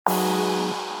Hey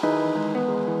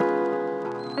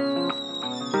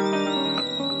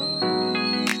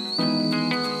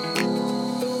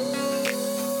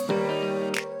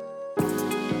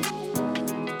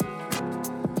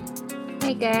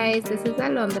guys, this is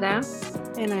Alondra,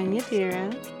 And I'm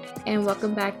Yadira. and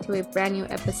welcome back to a brand new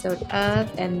episode of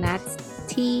And That's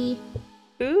Tea.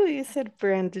 Ooh, you said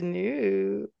brand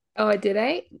new. Oh, did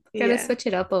I? Gotta Yeah. switch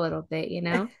it up a little bit,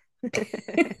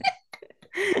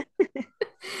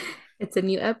 It's a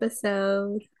new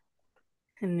episode.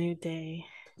 A new day.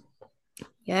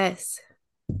 Yes.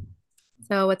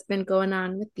 So, what's been going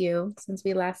on with you since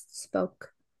we last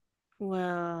spoke?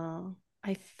 Well,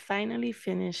 I finally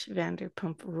finished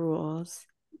Vanderpump Rules.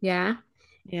 Yeah?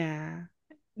 Yeah.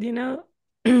 You know,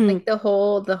 Like the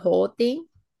whole thing?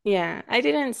 yeah, I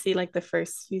didn't see like the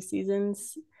first few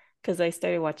seasons because I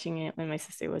started watching it when my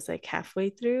sister was like halfway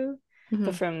through. But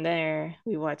Hmm. from there,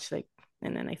 we watched like,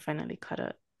 and then I finally caught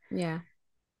up. Yeah.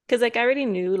 Because like I already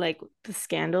knew like the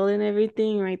scandal and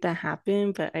everything, right, that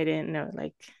happened, but I didn't know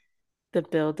like the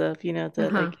build up, the Uh-huh.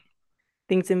 like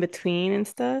things in between and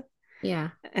stuff.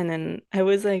 Yeah. And then I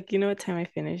was like, you know what time I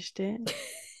finished it?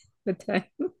 What time?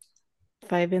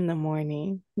 5 in the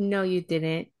morning. No, you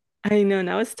didn't. I know, and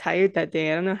I was tired that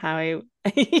day. I don't know how I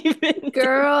even did.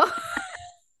 Girl.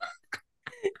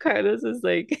 Carlos was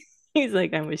like, he's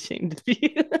like, I'm ashamed of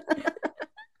you.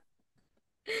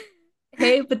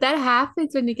 Hey, but that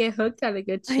happens when you get hooked on a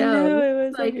good I show. know it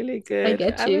was like Like, really I good.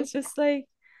 get I you. was just like,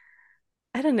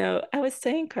 I don't know. I was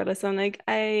saying, Carlos, I'm like,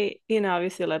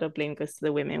 obviously a lot of blame goes to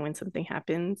the women when something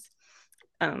happens.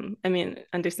 I mean,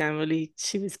 understandably,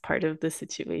 she was part of the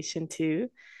situation too.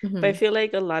 But I Hmm. feel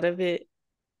like a lot of it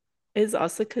is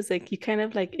also because like you kind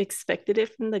of like expected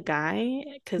it from the guy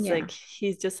because Yeah. like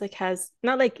he's just like has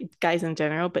not like guys in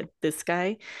general, but this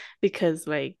guy because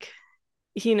like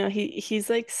he's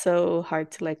like so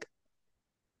hard to like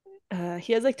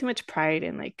he has like too much pride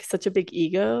and like such a big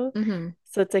ego. Hmm.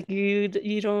 So it's like you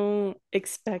don't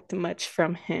expect much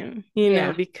from him,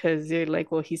 Yeah. because you're like,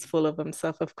 well, he's full of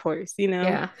himself, of course,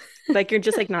 Yeah. like you're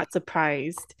just like not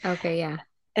surprised. Okay, yeah.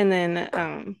 And then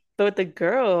but with the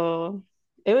girl,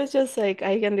 it was just like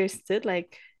I understood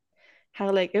like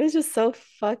how like it was just so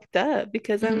fucked up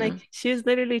because I'm Hmm. like she was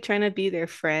literally trying to be their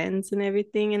friends and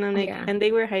everything, and I'm like, Yeah. and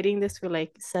they were hiding this for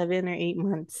like 7 or 8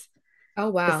 months. Oh,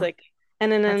 It's wow. like,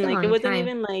 and then That's a like it long wasn't time.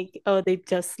 even like, oh, they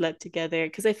just slept together.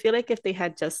 Because I feel like if they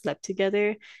had just slept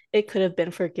together, it could have been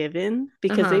forgiven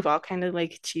because Uh-huh. they've all kind of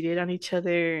like cheated on each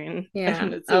other. And I don't Yeah.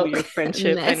 know, it's a Oh, weird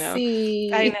friendship. I know. I messy.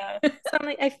 know. So I'm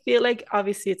like, I feel like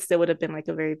obviously it still would have been like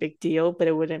a very big deal, but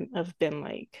it wouldn't have been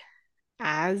like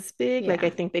as big. Like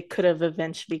I Yeah. think they could have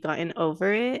eventually gotten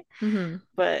over it. Hmm.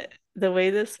 But the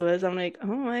way this was, I'm like, oh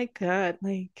my God,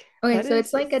 like Okay, that so is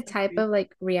it's like a just so type of crazy.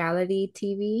 like reality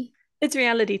TV. It's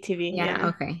reality TV, Yeah, yeah.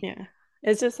 okay. Yeah.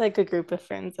 It's just like a group of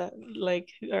friends that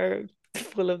like are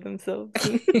full of themselves.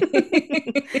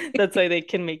 That's why they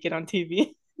can make it on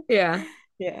TV. Yeah.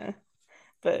 Yeah.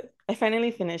 But I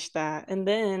finally finished that. And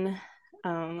then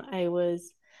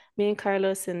me and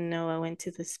Carlos and Noah went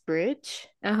to this bridge.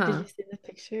 Did Uh-huh. you see the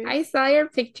pictures? I saw your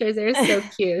pictures. They're so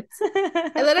cute.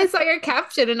 And then I saw your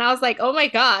caption and I was like, oh my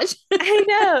gosh. I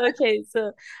know. Okay,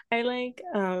 so I like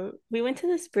we went to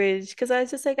this bridge because I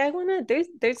was just like I wanna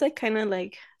there's like kind of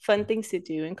like fun things to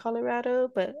do in Colorado,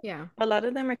 but Yeah. a lot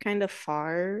of them are kind of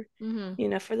far, Hmm.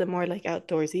 for the more like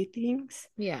outdoorsy things.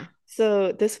 Yeah.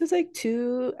 So this was like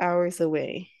 2 hours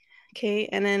away. Okay,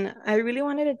 and then I really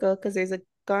wanted to go because there's a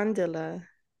gondola.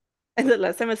 And the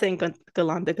last time I was saying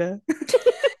Galandaga.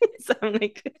 So I'm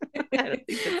like, I don't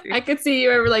think that's I right. could see you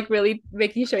were like really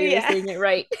making sure you were Yeah. saying it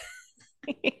right.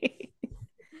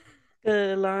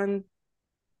 Galan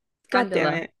God damn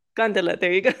Gondola. it. Gondola.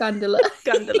 There you go. Gondola.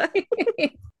 Gondola.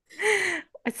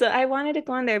 So I wanted to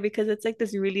go on there because it's like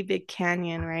this really big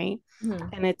canyon, right? Hmm.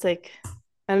 And it's like,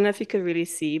 I don't know if you could really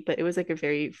see, but it was like a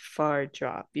very far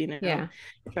drop, Yeah.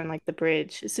 from like the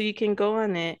bridge. So you can go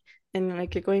on it and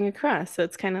like you're going across. So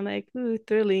it's kind of like, ooh,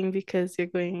 thrilling because you're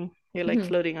like Hmm.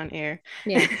 floating on air.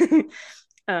 Yeah.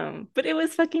 But it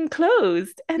was fucking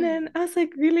closed. And then Hmm. I was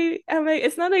like, really? I'm like,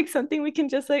 it's not like something we can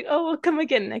just like, oh, we'll come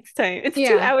again next time. It's two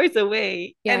Yeah. hours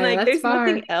away. And Yeah, like that's there's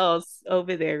nothing far. else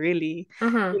over there really.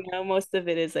 Uh-huh. Most of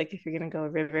it is like if you're gonna go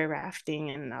river rafting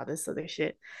and all this other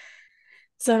shit.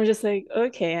 So I'm just like,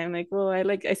 okay. I'm like, well,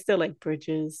 I still like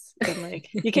bridges. And like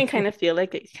you can kind of feel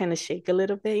like it kind of shake a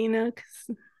little bit,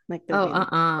 because like the Oh, wind.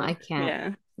 I can't. Yeah.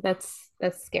 That's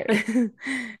scary.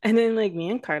 And then like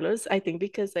me and Carlos, I think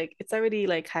because like it's already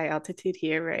like high altitude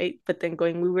here, right? But then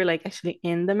we were like actually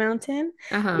in the mountain.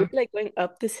 We Uh-huh. were like going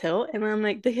up this hill, and I'm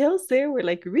like the hills there were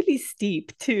like really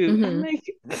steep too. I'm Hmm. like,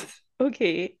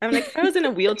 okay. I'm like, if I was in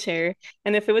a wheelchair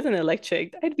and if it wasn't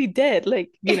electric, I'd be dead,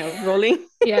 like, rolling.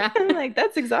 Yeah. I'm like,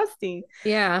 that's exhausting.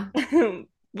 Yeah.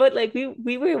 But like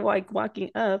we were like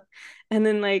walking up and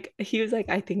then like he was like,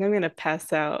 I think I'm gonna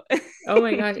pass out. Oh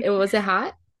my gosh. It was it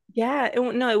hot? Yeah,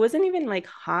 no, it wasn't even like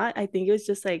hot. I think it was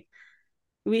just like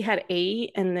we had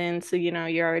ate and then so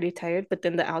you're already tired, but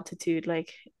then the altitude,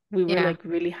 like we were Yeah. like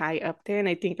really high up there and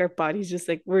I think our bodies just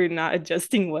like we're not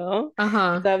adjusting well.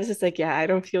 Uh-huh. So I was just like, yeah, I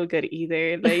don't feel good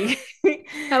either. Like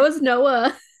How was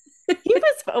Noah?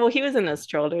 he was in the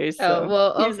strollers, Oh, so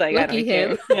well, he was oh, like, I lucky don't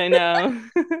him. care. I know.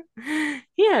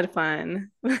 He had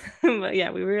fun. But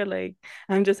yeah, we were like,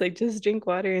 I'm just like, just drink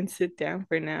water and sit down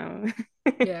for now.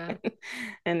 Yeah.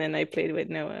 And then I played with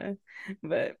Noah.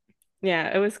 But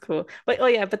yeah, it was cool. But oh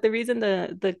yeah, but the reason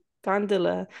the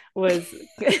gondola was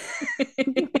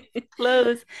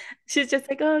closed, she's just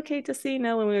like, oh, okay, just so you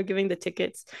know, when we were giving the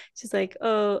tickets, she's like,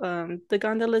 oh, the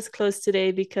gondola is closed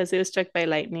today because it was struck by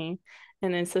lightning.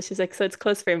 And then so she's like, so it's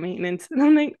closed for maintenance. And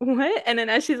I'm like, what? And then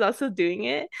as she's also doing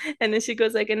it, and then she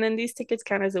goes like, and then these tickets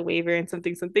count as a waiver and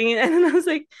something, something. And then I was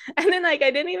like, and then like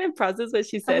I didn't even process what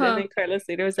she said. And Uh-huh. then Carlos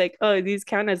later was like, oh, these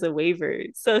count as a waiver.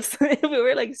 So if we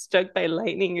were like struck by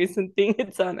lightning or something,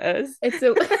 it's on us. It's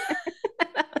a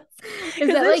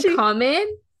Is Because that then like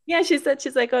common? yeah, she said,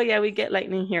 she's like, oh yeah, we get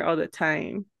lightning here all the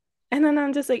time. And then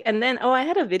I'm just like, and then oh, I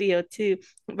had a video too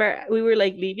where we were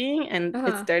like leaving and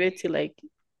it Uh-huh. started to like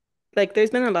there's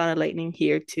been a lot of lightning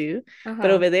here too,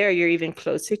 but Uh-huh. over there you're even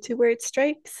closer to where it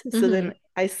strikes. So Mm-hmm. then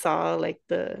I saw like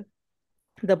the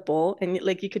bolt and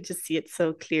like you could just see it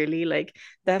so clearly, like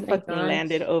that My fucking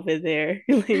landed gosh. over there.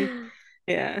 Like,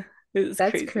 yeah, it was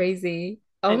That's crazy. crazy.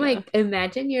 I Oh know. my,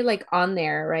 imagine you're like on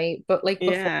there, right? But like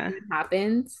before it Yeah, even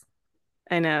happens.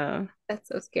 I know. That's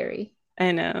so scary.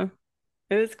 I know.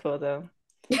 It was cool though.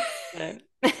 But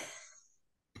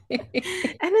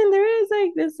and then there is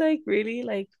like this like really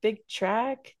like big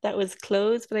track that was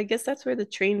closed, but I guess that's where the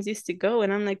trains used to go.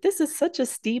 And I'm like, this is such a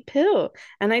steep hill.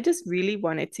 And I just really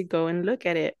wanted to go and look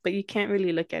at it, but you can't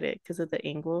really look at it because of the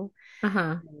angle.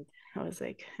 Uh-huh. And I was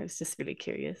like, I was just really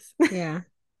curious. Yeah.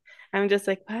 I'm just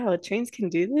like, wow, trains can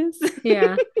do this.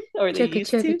 Yeah. Or they Chugga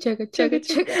used chugga to. chugga chugga Chugga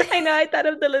chugga. chugga. I know, I thought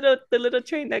of the little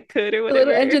train that could or The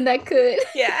little whatever. engine that could.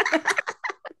 Yeah.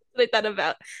 I thought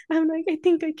about. I'm like, I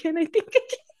think I can. I think I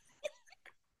can.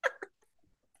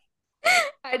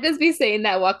 I'd just be saying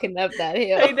that walking up that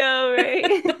I hill. know,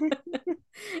 right?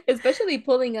 Especially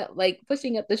pulling up, like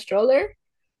pushing up the stroller.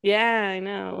 Yeah, I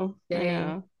know. I Dang.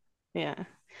 know. Yeah.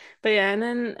 But yeah, and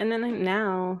then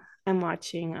now I'm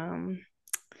watching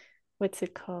what's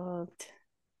it called?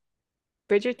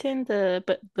 Bridgerton,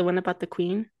 the one about the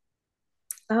Queen.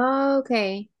 Oh,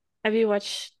 okay.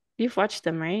 You've watched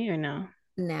them, right? Or no?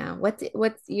 Now, what's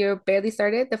you barely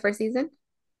started the first season?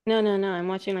 No, no, no. I'm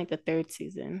watching like the third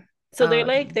season. So Oh, they're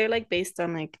okay. like based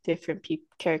on like different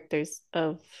characters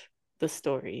of the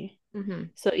story. Mm-hmm.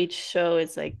 So each show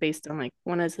is like based on like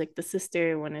one is like the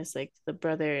sister, one is like the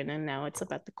brother, and then now it's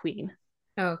about the queen.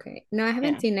 Okay. No, I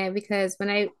haven't Yeah. seen it because when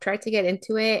I tried to get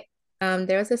into it,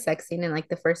 there was a sex scene in like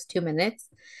the first 2 minutes.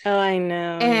 Oh, I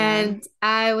know. Yeah. And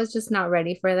I was just not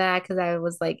ready for that because I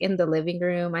was like in the living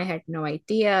room. I had no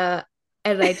idea.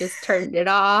 And I just turned it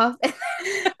off.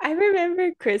 I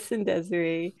remember Chris and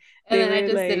Desiree. And They then I were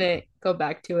just like, didn't go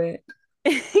back to it.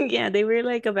 yeah, they were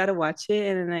like about to watch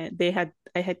it, and then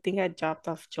I had think I dropped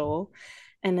off Joel,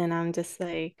 and then I'm just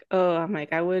like, oh, I'm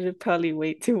like, I would probably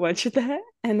wait to watch that,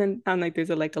 and then I'm like, there's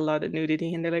like a lot of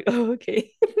nudity, and they're like, oh,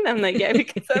 okay, and I'm like, yeah,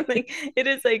 because I'm like, it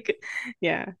is like,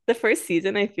 yeah, the first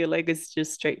season I feel like it's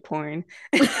just straight porn.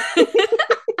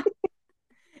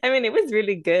 I mean, it was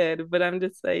really good, but I'm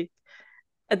just like,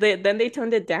 then they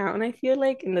toned it down, I feel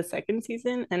like, in the second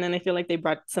season. And then I feel like they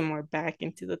brought some more back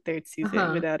into the third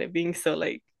season Uh-huh. without it being so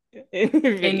like in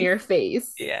your In face. your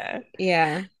face. Yeah.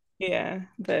 Yeah. Yeah.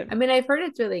 But I mean, I've heard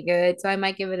it's really good, so I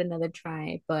might give it another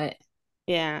try, but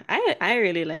yeah, I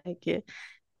really like it.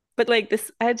 But like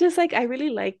this, I just like I really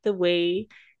like the way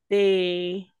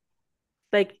they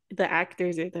like the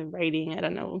actors or the writing, I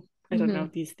don't know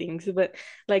hmm these things, but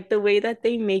like the way that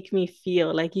they make me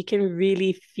feel, like you can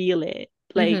really feel it.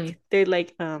 hmm Like they're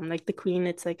like the queen,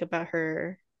 it's like about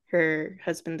her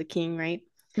husband, the king, right?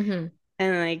 hmm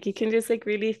And like you can just like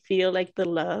really feel like the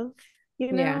love,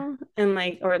 Yeah. and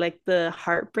like or like the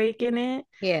heartbreak in it.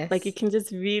 Like you Yes. can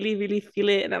just really, really feel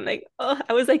it. And I'm like, oh,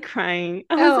 I was like crying.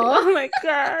 I was like, Oh, oh my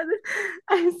God,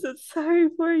 I'm so sorry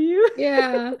for you.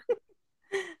 yeah.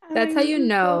 I'm That's like, how this you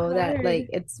is so know that hard. like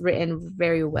it's written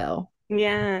very well.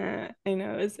 Yeah, I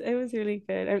know. It was really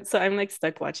good. So I'm like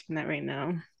stuck watching that right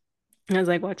now. I was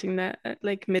like watching that at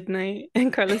like midnight,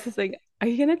 and Carlos is like, are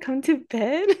you gonna come to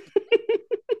bed?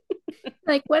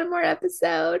 Like one more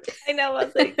episode. I know. I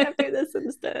was like, after this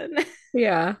one's done.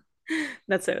 Yeah.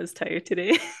 That's why I was tired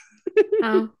today.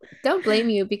 Oh, don't blame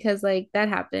you because like that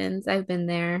happens. I've been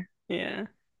there. Yeah.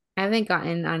 I haven't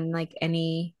gotten on like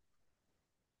any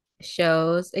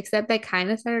shows except I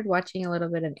kind of started watching a little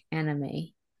bit of anime.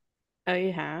 Oh,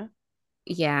 you have?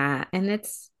 Yeah, and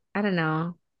I don't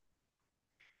know.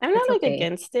 I'm It's not like okay.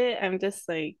 against it. I'm just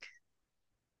like,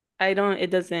 I don't, it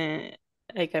doesn't,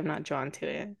 like, I'm not drawn to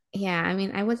it. Yeah, I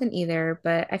mean, I wasn't either,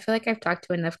 but I feel like I've talked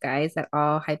to enough guys that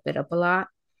all hype it up a lot.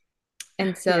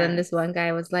 And so then Yeah. this one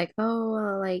guy was like, "Oh,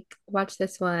 well, like watch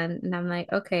this one." And I'm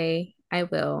like, "Okay, I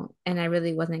will." And I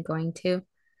really wasn't going to.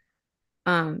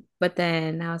 But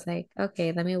then I was like,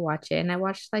 "Okay, let me watch it." And I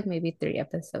watched like maybe 3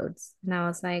 episodes. And I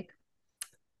was like,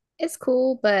 "It's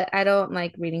cool, but I don't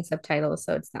like reading subtitles,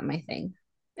 so it's not my thing."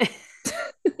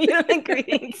 You don't like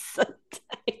reading subtitles.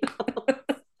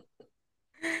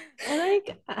 I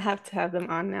have to have them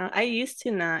on now. I used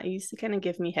to not. It used to kind of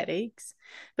give me headaches,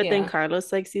 but then Yeah.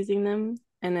 Carlos likes using them,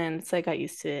 and then it's like I got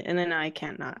used to it, and then now I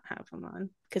can't not have them on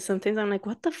because sometimes I'm like,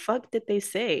 what the fuck did they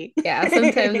say? Yeah,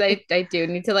 sometimes I do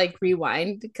need to like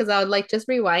rewind because I would like just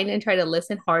rewind and try to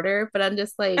listen harder, but I'm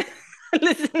just like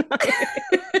Listen,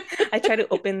 I try to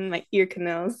open my ear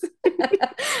canals.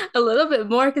 a little bit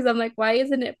more because I'm like, why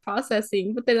isn't it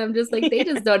processing? But then I'm just like, they Yeah.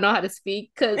 just don't know how to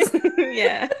speak because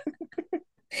Yeah.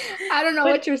 I don't know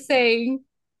But what you're saying.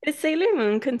 is Sailor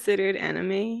Moon considered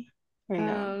anime or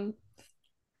no? Um,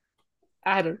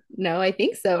 I don't know. I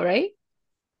think so, right?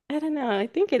 I don't know. I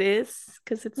think it is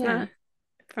because it's Yeah, not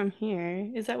from here.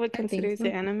 Is that what I think considers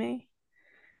it so. anime?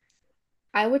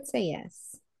 I would say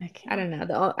yes. I Okay. don't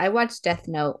know. I watched Death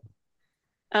Note.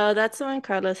 Oh, that's the one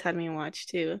Carlos had me watch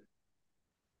too.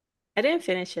 I didn't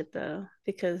finish it though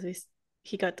because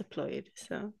he got deployed.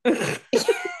 So, but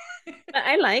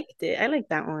I liked it. I liked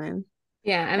that one.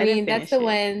 Yeah, I I didn't mean, that's finish the it.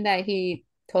 one that he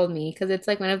told me because it's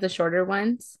like one of the shorter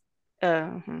ones.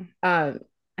 Uh-huh. Um,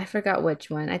 I forgot which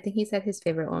one. I think he said his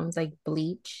favorite one was like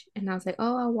Bleach, and I was like,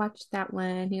 "Oh, I'll watch that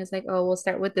one." He was like, "Oh, we'll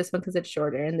start with this one because it's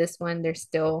shorter." And this one, there's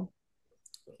still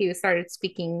he started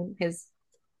speaking his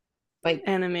like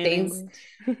Anime things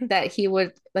language. that he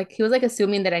would like. He was like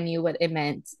assuming that I knew what it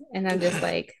meant, and I'm just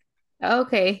like, "Oh,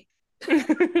 okay,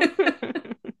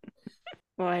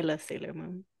 Well, I love Sailor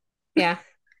Moon. yeah."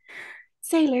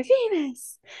 Sailor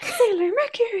Venus, Sailor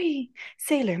Mercury,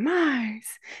 Sailor Mars,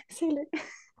 Sailor.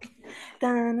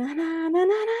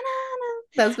 Da-na-na-na-na-na-na.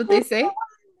 That's what they It's say.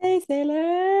 a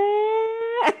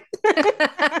Sailor.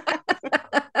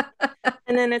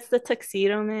 And then it's the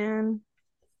Tuxedo Man.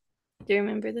 Do you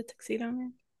remember the Tuxedo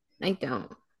Man? I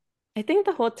don't. I think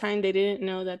the whole time they didn't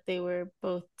know that they were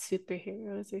both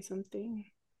superheroes or something.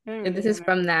 I don't And this really is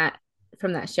remember.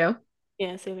 from that show.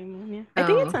 Yeah, Sailor Moon. Yeah, I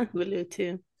think it's Oh, on Hulu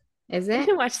too. is You it?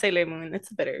 should watch Sailor Moon. It's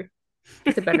better.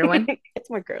 It's a better one. It's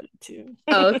more girly too.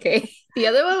 Oh, okay. The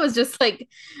other one was just like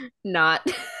not.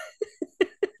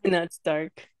 You know, it's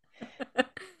dark.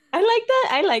 I like that.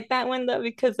 I like that one though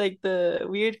because like the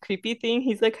weird creepy thing,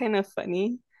 he's like kind of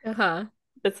funny. Uh-huh.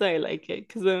 That's why I like it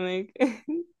because I'm like,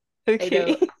 I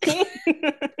okay. know.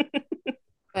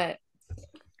 But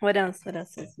What else? What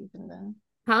else has he been done?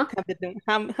 huh?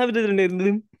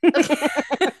 Habadum. Okay.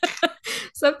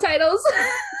 Subtitles.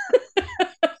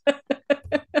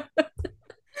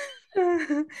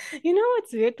 You know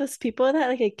what's weird? Those people that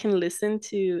like can listen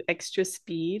to extra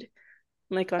speed,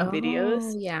 like on Oh,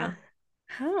 videos. yeah.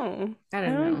 How? I I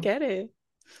don't don't know. get it.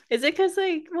 Is it because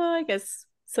like, well, I guess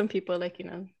some people like,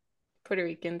 Puerto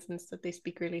Ricans and stuff, they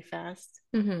speak really fast.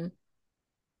 Hmm.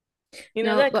 You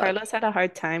know No, that but Carlos had a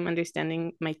hard time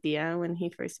understanding my tia when he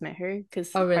first met her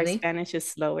because oh, our really? Spanish is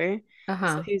slower. So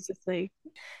Uh-huh. he's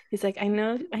like, I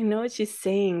know what she's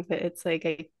saying, but it's like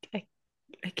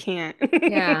I can't.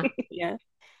 Yeah. Yeah.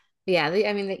 Yeah.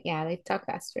 I mean, yeah, they talk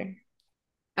faster.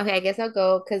 Okay, I guess I'll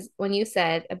go because when you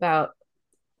said about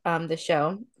the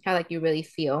show, how like you really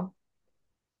feel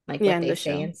like Yeah, what in they the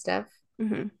say show. and stuff,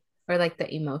 Hmm. or like the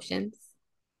emotions.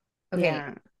 Okay,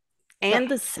 Yeah. so And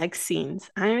the sex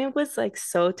scenes. I was like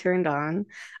so turned on.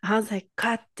 I was like,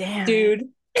 God damn. dude,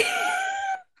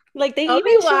 Like they tell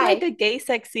even me showed like why. a gay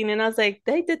sex scene, and I was like,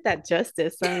 they did that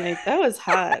justice. I'm like, that was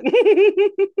hot.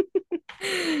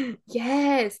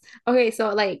 Yes. Okay, so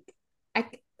like I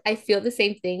I feel the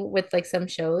same thing with like some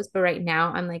shows, but right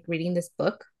now I'm like reading this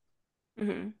book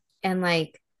Mhm. and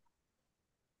like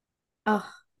oh,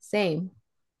 same.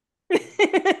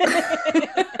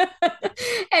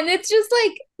 And it's just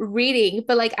like reading,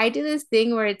 but like I do this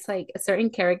thing where it's like certain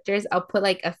characters, I'll put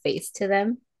like a face to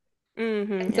them.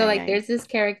 And so Yeah, like yeah, there's this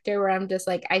character where I'm just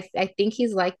like I think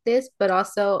he's like this, but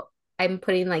also I'm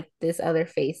putting like this other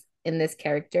face in this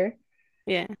character.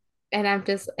 Yeah. And I'm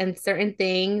just and certain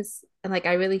things and like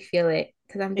I really feel it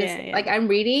because I'm just Yeah. like Yeah. I'm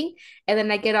reading and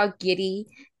then I get all giddy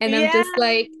and I'm Yeah. just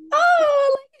like,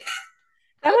 oh, like,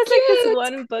 That how was like this cute.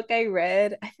 one book I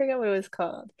read. I forgot what it was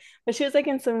called. But she was like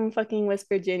in some fucking West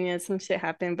Virginia, some shit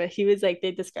happened. But he was like,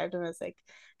 they described him as like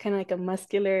kind of like a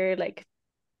muscular, like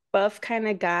buff kind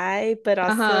of guy, but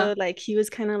Uh-huh. also like he was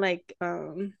kind of like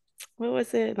what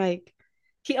was it? Like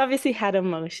he obviously had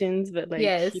emotions, but like he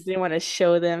Yes. didn't want to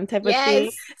show them type of thing.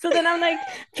 Yes. So then I'm like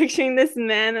picturing this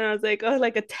man and I was like, oh,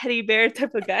 like a teddy bear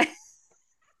type of guy.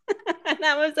 And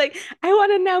I was like, I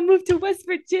want to now move to West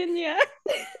Virginia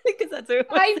because that's where it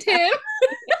was Find him.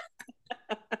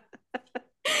 at.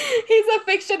 He's a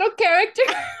fictional character.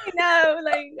 I know,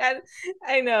 like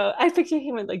I know. I picture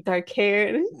him with like dark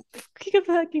hair. He could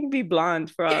fucking be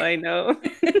blonde for all I know.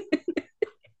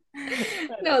 I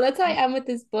No, love that's how I am with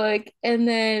this book. And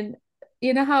then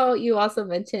you know how you also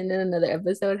mentioned in another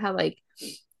episode how like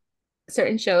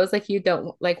certain shows like you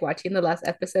don't like watching the last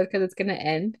episode because it's gonna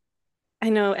end. I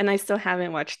know, and I still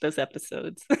haven't watched those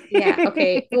episodes. Yeah,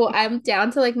 okay. Well, I'm down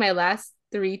to like my last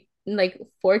three, like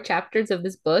four chapters of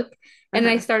this book, and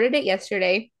I Uh-huh. started it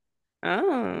yesterday.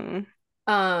 Oh,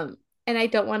 Um, and I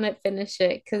don't want to finish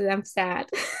it because I'm sad.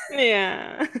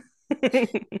 yeah.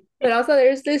 But also,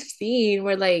 there's this scene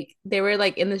where like they were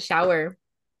like in the shower,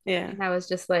 Yeah. and I was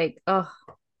just like, oh,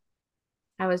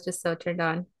 I was just so turned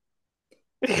on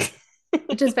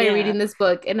just by Yeah. reading this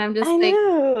book, and I'm just I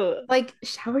know. like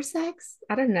shower sex?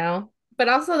 I don't know. But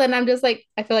also, then I'm just like,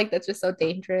 I feel like that's just so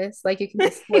dangerous. Like you can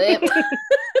just slip.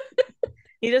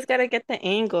 You just gotta get the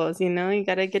angles, you know? You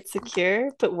gotta get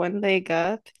secure, put one leg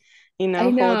up, I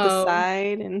hold the know.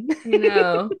 side and I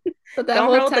know. But that don't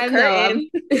whole hold the time though,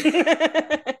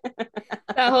 curtain.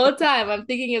 that whole time I'm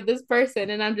thinking of this person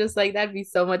and I'm just like, that'd be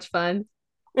so much fun.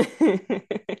 I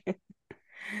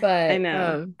But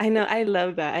know. I know. I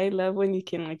love that. I love when you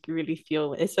can like really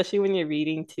feel, especially when you're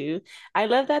reading too. I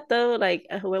love that though. Like,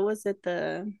 what was it?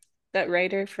 The that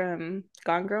writer from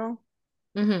Gone Girl.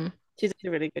 mhm. She did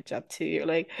a really good job too. You're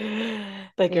like,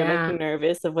 like you're like Yeah.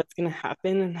 nervous of what's gonna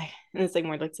happen, and it's like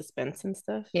more like suspense and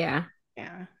stuff. Yeah.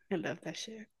 Yeah, I love that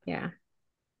shit. Yeah.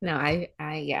 No,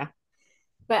 yeah.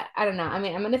 But I don't know. I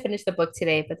mean, I'm gonna finish the book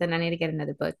today, but then I need to get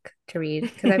another book to read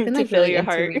because I've been To like fill really your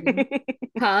into heart, reading.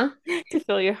 Huh? to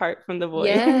fill your heart from the void.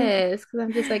 Yes, because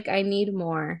I'm just like, I need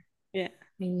more. Yeah.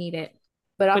 I need it.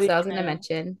 But What are also, you I was gonna gonna?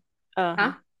 mention, Uh-huh.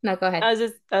 huh? No, go ahead. I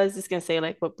was just gonna say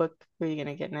like, what book were you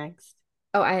gonna get next?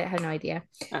 Oh, I have no idea.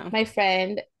 Oh. My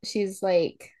friend, she's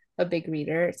like a big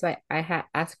reader, so I had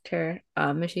asked her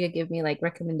if she could give me like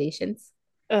recommendations.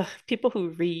 Ugh, people who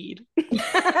read. Do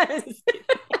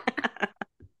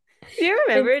you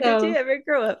And remember? Did you so ever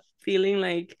grow up feeling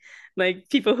like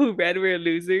people who read were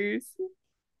losers?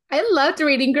 I loved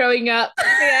reading growing up.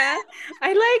 Yeah.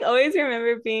 I like always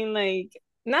remember being like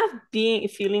not being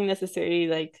feeling necessarily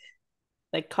like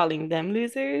calling them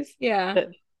losers, Yeah. but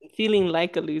feeling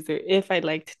like a loser if I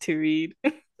liked to read.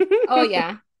 Oh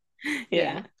yeah. Yeah.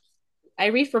 Yeah. I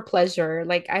read for pleasure.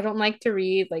 Like I don't like to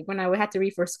read like when I would have to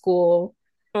read for school.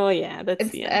 Oh yeah, that's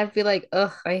It's yeah. I'd be like,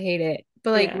 ugh, I hate it.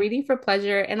 But like Yeah. reading for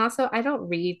pleasure, and also I don't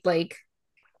read like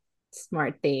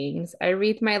smart things. I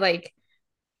read my like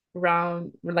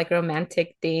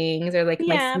romantic things or like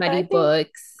my Yeah, but smutty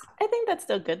books. I think that's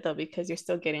still good though because you're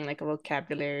still getting like a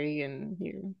vocabulary and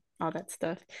you all that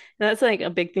stuff. And that's like a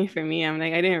big thing for me. I'm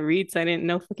like I didn't read, so I didn't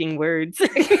know fucking words.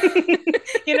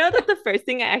 You know that the first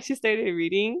thing I actually started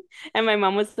reading, and my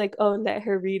mom was like, "Oh, let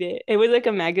her read it." It was like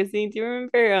a magazine. Do you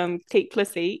remember Kate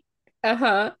Plus Eight?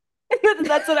 Uh-huh.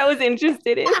 That's what I was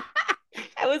interested in.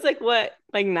 I was like, what,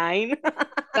 like 9?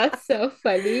 That's so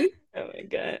funny. Oh my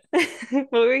God.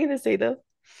 What were we gonna say though?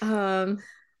 Um,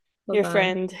 Your Hold on.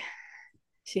 friend,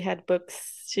 she had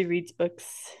books. She reads books.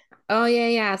 Oh yeah,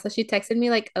 yeah. So she texted me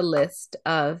like a list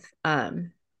of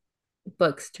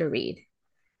books to read.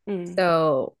 Mm,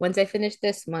 So once I finish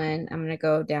this one, I'm gonna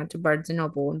go down to Barnes and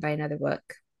Noble and buy another book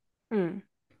mm.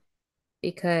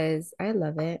 because I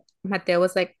love it. Mateo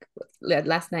was like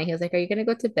last night, he was like, "Are you gonna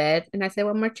go to bed?" And I said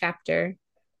one more chapter.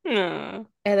 Aw.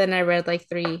 And then I read like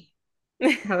three.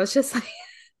 I was just like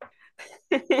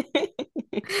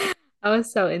I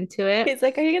was so into it. He's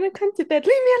like, "Are you gonna come to bed?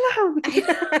 Leave me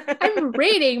I'm alone."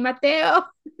 reading, Mateo.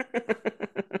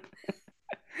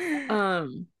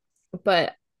 Um,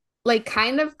 but like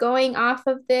kind of going off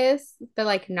of this, but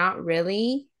like not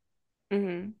really,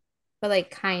 Mhm. but like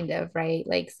kind of, right?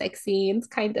 Like sex scenes,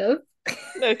 kind of.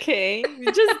 Okay,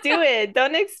 just do it.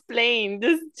 Don't explain.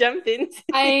 Just jump into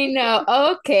I it. know.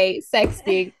 Okay,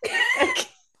 sexting. Okay.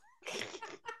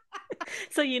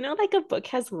 So you know, like a book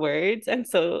has words, and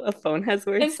so a phone has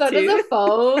And words so does a too.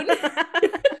 phone.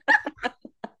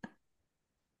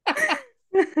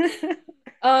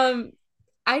 Um,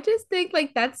 I just think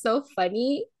like that's so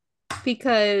funny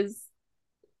because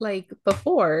like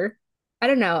before, I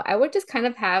don't know, I would just kind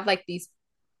of have like these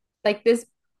like this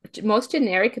most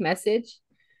generic message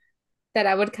that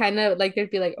I would kind of like they'd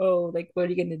be like, "Oh, like what are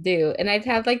you gonna do?" And I'd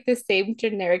have like the same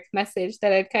generic message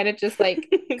that I'd kind of just like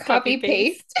Copy copy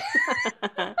paste. paste.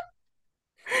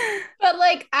 But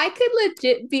like I could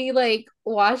legit be like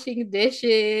washing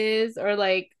dishes or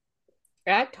like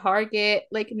at Target,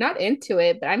 like not into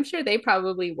it, but I'm sure they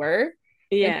probably were.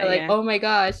 And Yeah, they're like, yeah. "Oh my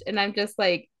gosh." And I'm just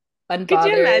like Could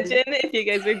you unbothered. imagine if you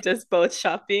guys were just both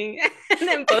shopping and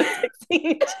then both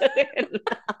texting each other?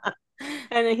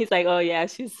 And then he's like, "Oh yeah,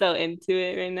 she's so into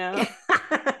it right now."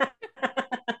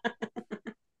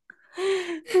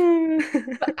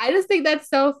 But I just think that's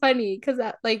so funny because,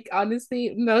 like,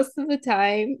 honestly, most of the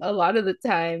time, a lot of the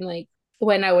time, like,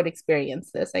 when I would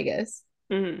experience this, I guess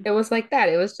Mhm. it was like that.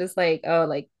 It was just like, oh,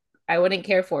 like, I wouldn't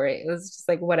care for it. It was just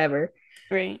like, whatever.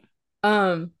 Right.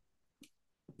 Um,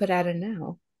 but I don't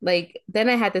know. Like, then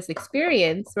I had this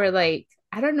experience where, like,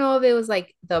 I don't know if it was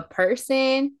like the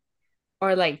person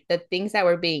or like the things that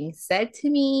were being said to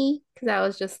me because I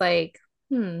was just like,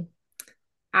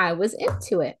 I was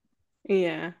into it.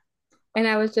 Yeah. And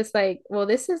I was just like, well,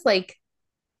 this is like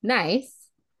nice,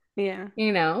 Yeah.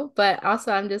 but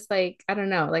also I'm just like, I don't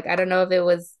know. Like, I don't know if it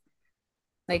was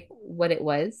like what it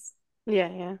was, Yeah,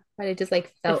 yeah. but it just like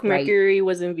If felt right. Mercury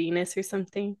was in Venus or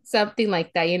something. Something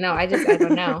like that, I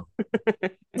don't know.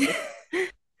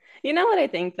 You know what I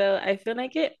think though? I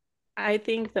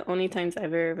think the only times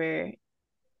I've ever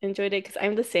enjoyed it, because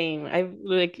I'm the same.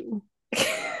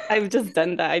 I've just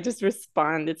done that. I just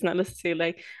respond. It's not necessarily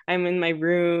like I'm in my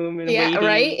room and Yeah,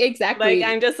 right? waiting. Like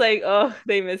I'm Exactly. just like, oh,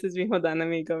 they message me. Hold on, let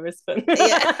me go respond.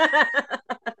 Yeah.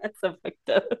 That's so fucked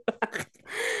up.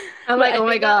 I'm But like, I oh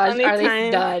my think the gosh, only are they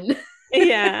time, done?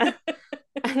 yeah.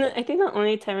 I think the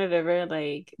only time I've ever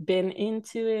like been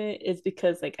into it is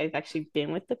because like I've actually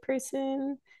been with the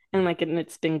person and like and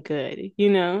it's been good, you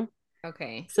know?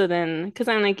 Okay. So then, because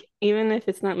I'm like, even if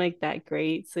it's not like that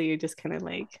great, so you're just kind of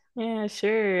like, yeah,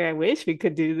 sure, I wish we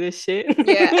could do this shit.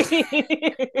 Yeah.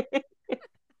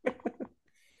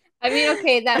 I mean,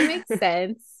 okay, that makes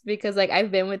sense because like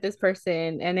I've been with this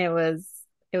person and it was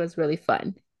really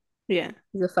fun. Yeah,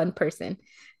 He's a fun person.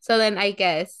 So then I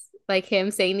guess like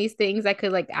him saying these things, I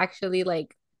could like actually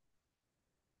like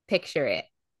picture it.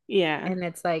 yeah, And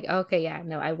it's like, okay, yeah,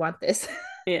 no, I want this.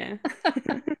 yeah.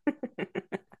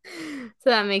 So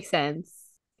that makes sense.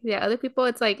 Yeah, other people,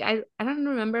 it's like I don't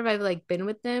remember if I've like been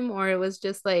with them or it was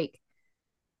just like,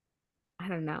 I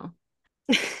don't know.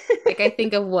 Like I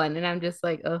think of one and I'm just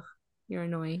like, oh, you're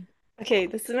annoying. Okay,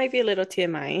 this might be a little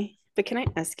TMI, but can I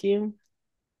ask you,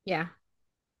 Yeah.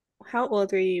 how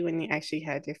old were you when you actually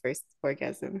had your first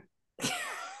orgasm?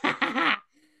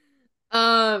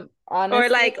 Or Honestly,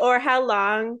 like, or how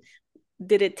long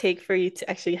did it take for you to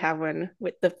actually have one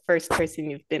with the first person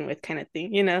you've been with, kind of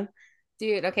thing,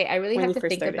 dude, okay, I really when have you to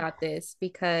first think started? about this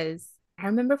because I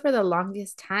remember for the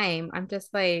longest time, I'm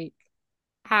just like,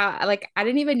 how like I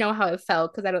didn't even know how it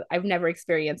felt because I've never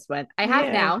experienced one. I have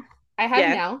Yeah. now. I have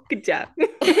Yeah. now. Good job.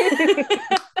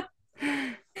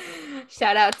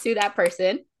 Shout out to that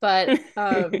person. But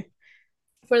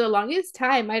for the longest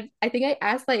time, I think I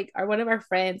asked like one of our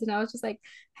friends, and I was just like,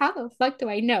 how the fuck do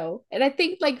I know? And I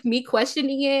think like me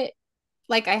questioning it,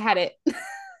 like I had it.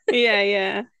 Yeah,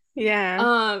 yeah. Yeah.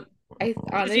 um, I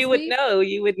Because you would honestly, know,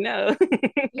 you would know.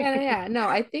 yeah, yeah, yeah. No,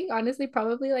 I think honestly,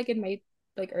 probably like in my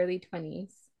like early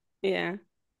 20s. Yeah.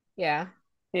 Yeah.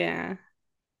 Yeah.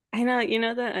 I know,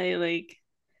 that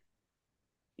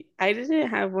I didn't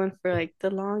have one for like the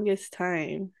longest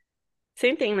time.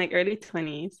 Same thing, like early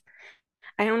 20s.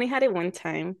 I only had it one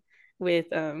time with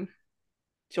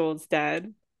Joel's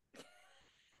dad.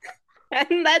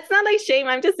 And that's not like shame.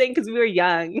 I'm just saying because we were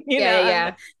young, Yeah,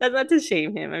 yeah, that's not to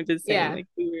shame him. I'm just saying yeah, like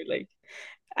we were like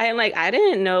I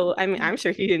didn't know. I mean, I'm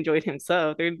sure he enjoyed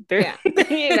himself. They're yeah.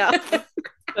 you know,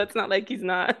 so it's not like he's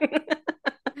not.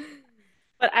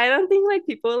 But I don't think like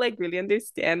people like really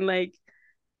understand like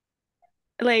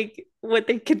what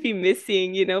they could be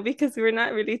missing, because we're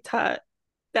not really taught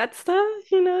that stuff.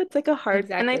 It's like a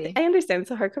hard, and Exactly. I understand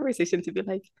it's a hard conversation to be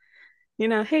like,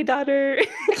 hey daughter,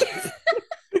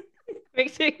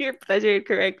 make sure you're pleasured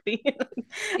correctly. I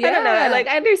don't know. Yeah.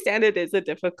 I understand it is a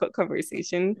difficult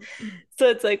conversation. So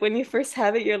it's like when you first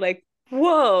have it, you're like,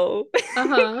 whoa,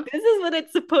 Uh-huh. this is what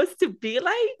it's supposed to be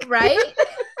like. Right?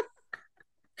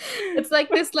 It's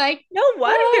like this, like, No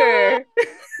ah. wonder.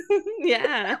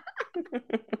 Yeah.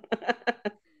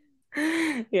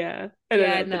 Yeah. I don't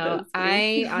Yeah, know, but no, that's funny.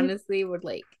 I honestly would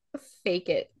like fake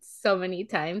it so many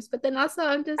times, but then also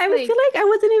I'm just I would feel like, like I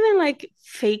wasn't even like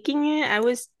faking it.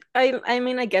 I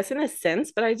mean, I guess in a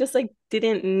sense, but I just like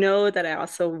didn't know that I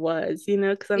also was,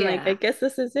 because I'm like, I yeah. guess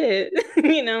this is it,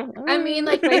 you know. I mean,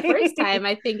 like my first time,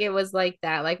 I think it was like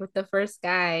that, like with the first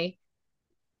guy,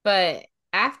 but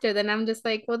after then I'm just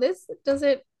like, well, this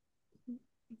doesn't,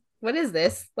 what is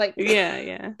this? Like, Yeah,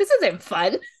 yeah. this isn't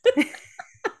fun.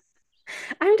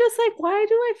 I'm just like, why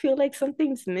do I feel like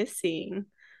something's missing?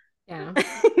 Yeah,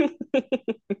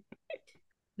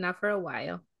 not for a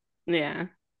while. Yeah.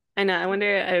 I know. I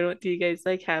wonder, I don't, do you guys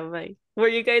like have like, were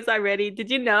you guys already,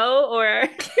 did you know? Or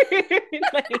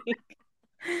like,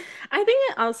 I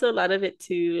think also a lot of it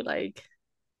too, like,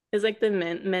 is like the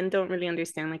men don't really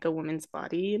understand like a woman's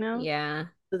body. Yeah,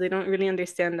 So they don't really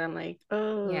understand that, like,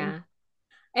 oh, yeah.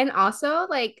 And also,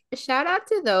 like, shout out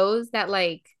to those that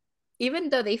like, even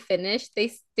though they finish, they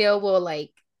still will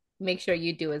like make sure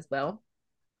you do as well.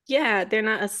 yeah, they're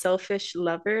not a selfish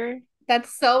lover.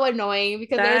 That's so annoying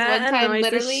because there was one That time annoys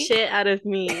the literally shit out of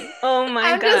me. Oh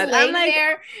my I'm just God. I'm laying like,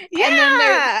 there and then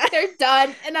yeah. they're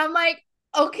done and I'm like,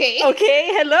 okay, Okay,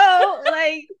 hello.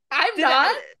 Like, I'm did not.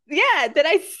 I, yeah, did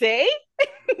I say?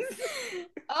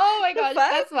 Oh my The gosh,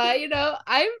 fuck? that's why,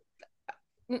 I'm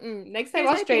next time Here's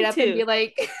I'll my straight thing up and be too.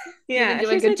 like, you didn't Yeah, do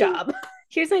a here's good my thing. job.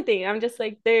 Here's my thing. I'm just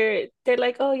like they're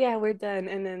like, "Oh yeah, we're done."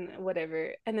 And then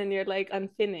whatever. And then you're like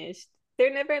unfinished.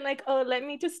 They're never like, "Oh, let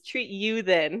me just treat you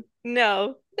then."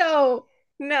 No. No,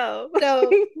 No.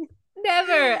 no,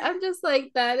 never. I'm just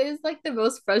like, that is like the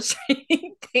most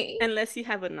frustrating thing. Unless you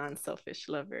have a non-selfish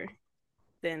lover,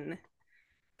 then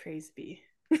praise be.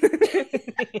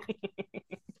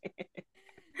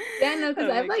 Yeah, no, because Oh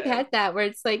I've my like God. had that where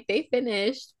it's like they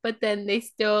finished, but then they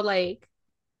still like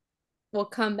will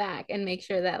come back and make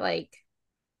sure that like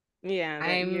Yeah, that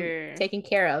I'm you're, taken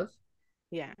care of.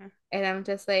 yeah. And I'm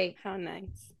just like, How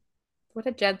nice. what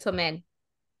a gentleman.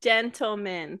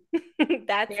 Gentleman.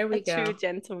 That's There a we true go.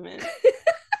 gentleman.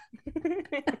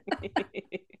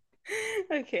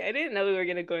 Okay, I didn't know we were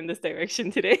gonna go in this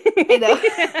direction today. I know.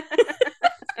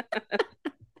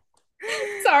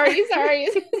 Sorry, sorry.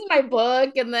 This is my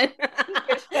book and then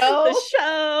your The show.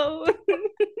 show.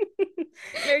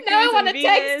 Now I Mercury's want and to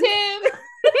text Venus. him.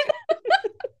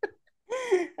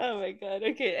 Oh my God.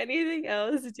 Okay, anything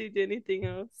else? Did you do anything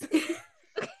else?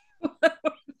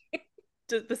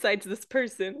 Just besides this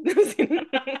person.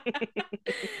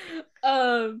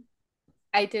 um,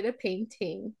 I did a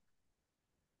painting.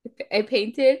 I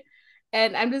painted,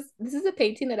 and I'm just this is a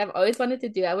painting that I've always wanted to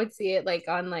do. I would see it like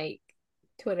on like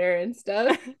Twitter and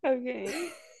stuff.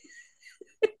 Okay.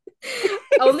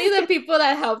 Only the people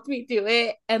that helped me do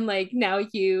it, and like now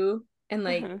you, and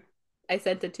like Uh-huh. I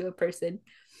sent it to a person.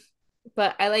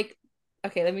 But I like,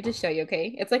 okay, let me just show you,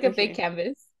 okay? It's like a big Okay.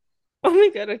 canvas. Oh my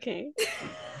God, okay.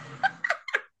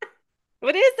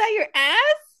 What is that? Your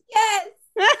Yes,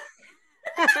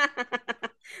 ass?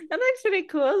 That looks pretty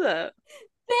cool though.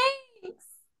 thanks.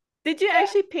 Did you Uh,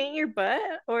 actually paint your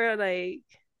butt or like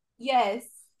yes.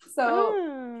 So,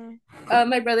 oh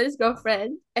my brother's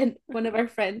girlfriend and one of our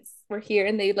friends were here,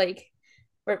 and they like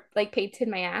were like painted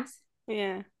my ass,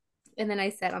 yeah. and then I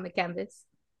sat on the canvas.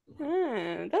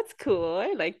 That's cool.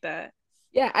 I like that.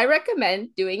 Yeah, I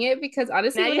recommend doing it because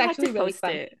honestly, Now it was you have to actually really post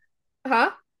fun. it.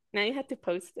 Huh? Now you have to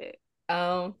post it.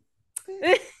 Oh,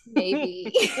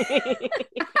 maybe.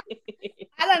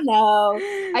 I don't know.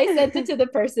 I sent it to the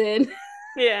person.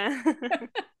 Yeah.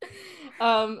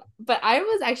 But I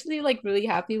was actually like really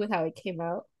happy with how it came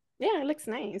out. Yeah, it looks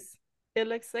nice. It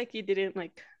looks like you didn't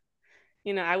like,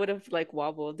 I would have like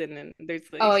wobbled and then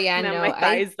there's Oh like yeah, now no, my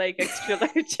I thighs like extra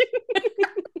large.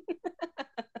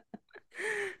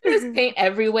 there's paint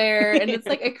everywhere and it's Yeah.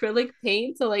 like acrylic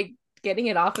paint, so like getting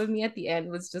it off of me at the end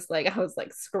was just like I was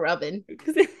like scrubbing,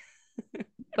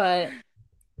 but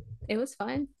it was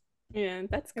fine. Yeah,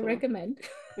 that's I cool. recommend.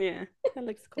 Yeah, that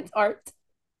looks It's cool. art.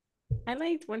 I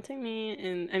liked one time me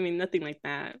and I mean nothing like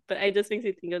that, but I just makes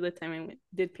me think of the time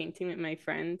did painting with my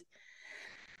friend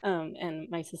and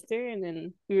my sister, and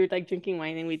then we were like drinking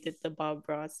wine and we did the Bob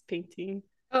Ross painting.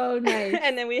 Oh, nice.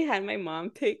 And then we had my mom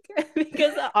pick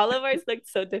because all of ours looked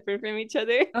so different from each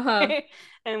other. Uh-huh.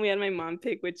 And we had my mom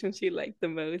pick which one she liked the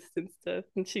most and stuff.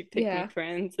 And she picked my Yeah.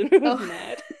 friends and I was Oh,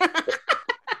 mad.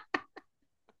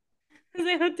 I was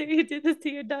like, how dare you do this to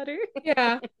your daughter?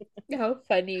 yeah. How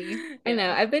funny. I know.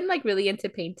 Yeah. I've been like really into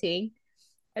painting.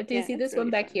 Do you Yeah, see it's this one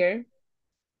really back fun. here?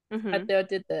 Mm-hmm. Matteo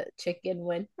did the chicken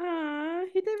one. Aw,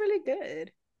 he did really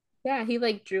good. Yeah, he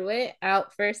like drew it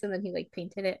out first and then he like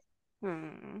painted it.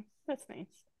 Oh, that's nice.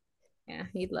 Yeah,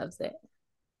 he loves it.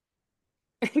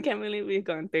 I can't believe we've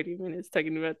gone 30 minutes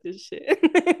talking about this shit.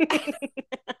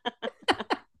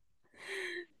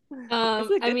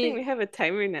 It's a I good thing mean, we have a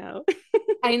timer now.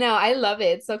 I know, I love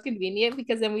it. It's so convenient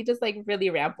because then we just like really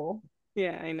ramble.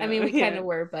 Yeah, I I mean, know. we kind Yeah. of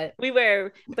were, but We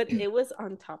were, but it was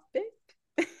on topic.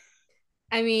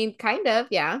 I mean, kind of,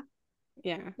 yeah,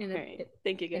 Yeah. in All right. a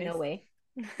Thank you in guys. a way.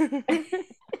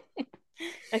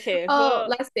 Okay. Oh, Well,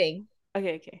 last thing.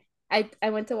 okay, okay. I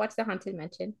went to watch The Haunted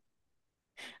Mansion.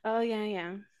 Oh yeah,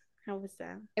 yeah. How was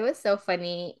that? It was so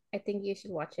funny. I think you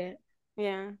should watch it.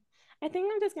 Yeah. I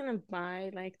think I'm just gonna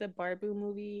buy like the Barbu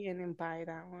movie and then buy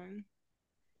that one.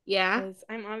 Yeah. Because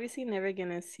I'm obviously never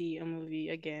gonna see a movie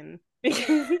again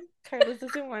because Carlos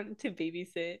doesn't want to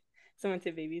babysit someone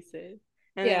to babysit.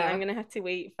 And then I'm Yeah. gonna have to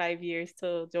wait 5 years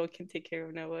till Joel can take care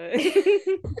of Noah.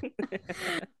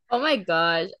 Oh my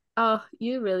gosh. Oh,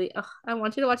 you really. Oh, I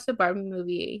want you to watch the Barbie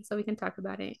movie so we can talk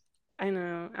about it. I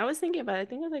know. I was thinking about it. I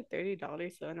think it was like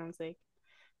 $30 so, and I was like,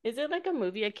 is it like a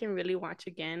movie I can really watch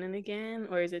again and again,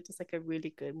 or is it just like a really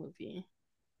good movie?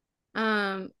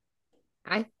 Um,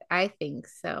 I think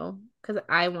so because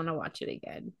I want to watch it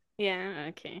again. Yeah,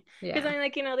 okay. Because Yeah. I mean,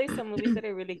 like, there's some movies that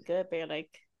are really good, but like,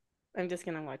 I'm just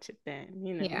gonna watch it then.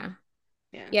 Yeah.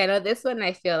 Yeah. Yeah, no, this one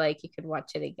I feel like you could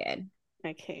watch it again.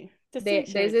 Okay. Just to There make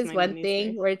sure there's it's this my one money's thing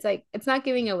worth. where it's like it's not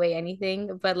giving away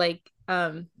anything, but like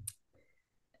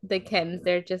the Kens,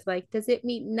 they're just like, does it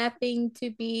mean nothing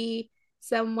to be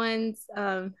someone's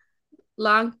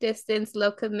long distance,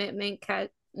 low commitment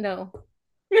cat? No,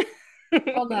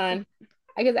 hold on.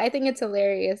 Because I think it's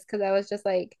hilarious because I was just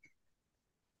like,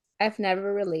 I've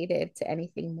never related to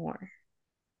anything more.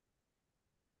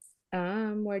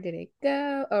 Where did it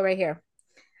go? Oh, right here.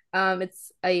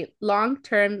 It's a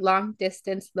long-term, long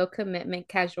distance, low commitment,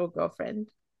 casual girlfriend.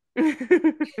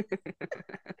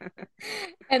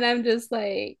 And I'm just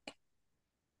like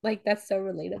that's so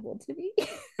relatable to me.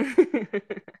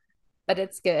 But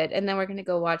it's good. And then we're gonna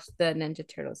go watch the Ninja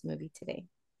Turtles movie today.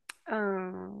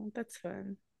 Oh, that's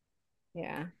fun.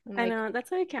 Yeah. I'm I like, know.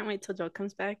 That's why I can't wait till Joel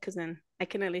comes back because then I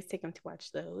can at least take him to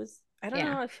watch those. I don't know.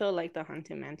 yeah, I feel like the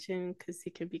Haunted Mansion because he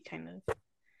can be kind of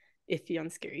iffy on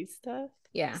scary stuff,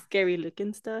 yeah. scary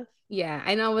looking stuff. Yeah.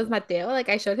 I know with Mateo, like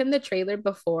I showed him the trailer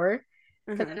before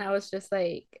because Uh-huh. then I was just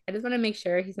like, I just want to make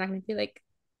sure he's not gonna be like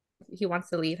he wants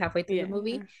to leave halfway through the Yeah, yeah.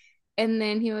 movie. And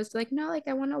then he was like, no, like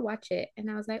I want to watch it. And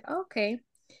I was like, oh, okay.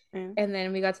 Yeah. And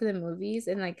then we got to the movies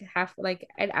and like half like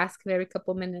I'd ask him every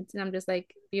couple minutes and I'm just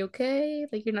like, you okay?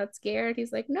 Like you're not scared?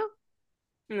 He's like, no,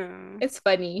 No. it's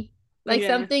funny. Like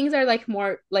some Yeah. things are like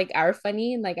more like are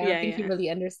funny and like I don't Yeah, think he yeah. really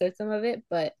understood some of it,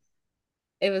 but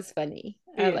it was funny.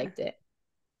 I Yeah. liked it.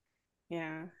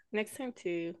 Yeah. Next time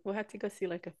too, we'll have to go see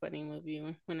like a funny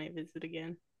movie when I visit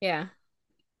again. Yeah.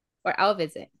 Or I'll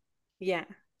visit. Yeah.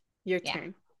 Your Yeah.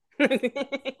 turn.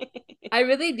 I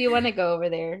really do want to go over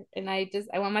there and I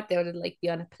want Mateo to like be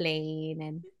on a plane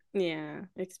and Yeah,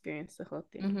 experience the whole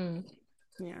thing.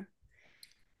 mm-hmm. Yeah.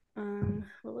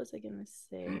 What was I gonna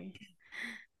say?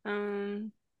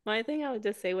 Well, I think I would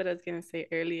just say what I was gonna say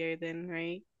earlier then,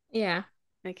 right? Yeah.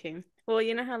 Okay. Well,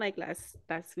 you know how like last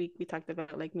week we talked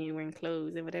about like me wearing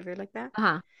clothes and whatever like that?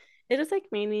 Uh-huh. It just like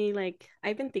made me like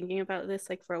I've been thinking about this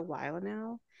like for a while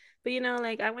now. But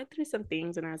like I went through some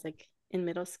things when I was like in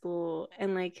middle school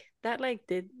and like that like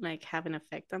did like have an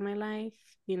effect on my life,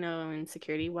 and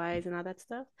security wise and all that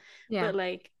stuff. Yeah. But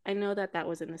like I know that that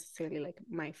wasn't necessarily like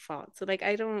my fault. So like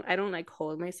I don't like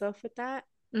hold myself with that.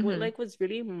 What Mm-hmm. like was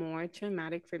really more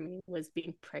traumatic for me was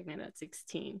being pregnant at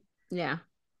 16, Yeah.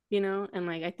 and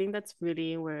like I think that's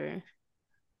really where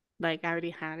like I already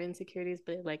had insecurities,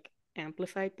 but it like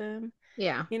amplified them,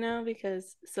 Yeah.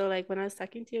 because so like when I was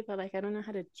talking to you about like I don't know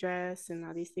how to dress and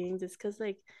all these things, it's because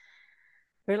like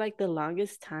for like the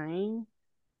longest time,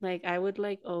 like I would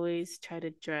like always try to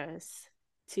dress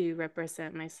to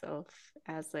represent myself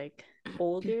as like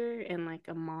older and like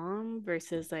a mom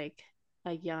versus like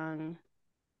a young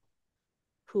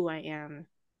who I am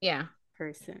Yeah.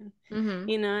 person. Mm-hmm.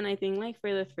 And I think like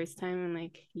for the first time in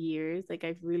like years, like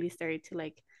I've really started to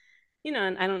like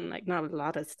and I don't like not a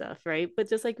lot of stuff, right? But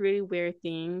just like really weird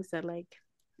things that like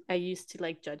I used to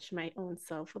like judge my own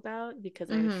self about because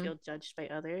I would Mm-hmm. feel judged by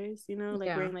others, like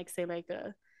Yeah. wearing like say like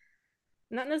a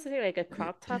not necessarily like a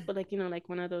crop top, but like like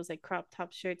one of those like crop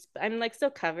top shirts. But I'm like still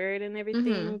covered and Mm-hmm.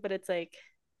 everything, but it's like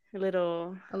a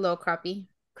little A little crappie.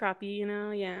 croppy,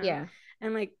 yeah. Yeah.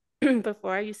 And like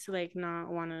before I used to like not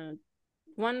want to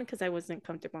one because I wasn't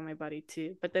comfortable in my body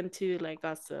too, but then two like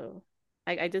also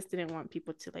I just didn't want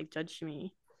people to like judge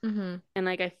me. Mm-hmm. And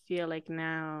like I feel like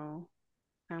now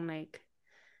I'm like,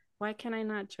 why can I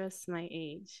not dress my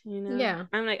age? You know, Yeah.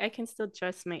 I'm like, I can still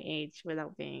dress my age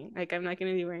without being like, I'm not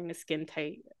gonna be wearing a skin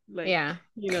tight, like, Yeah.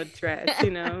 dress,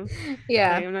 like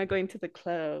Yeah. I'm not going to the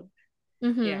club.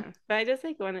 Mm-hmm. Yeah. But I just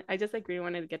like really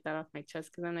wanted to get that off my chest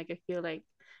because I'm like, I feel like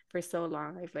for so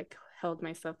long I've like held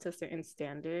myself to a certain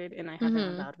standard and I haven't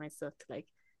Mm-hmm. allowed myself to like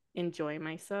enjoy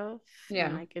myself and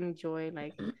Yeah. like enjoy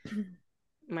like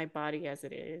my body as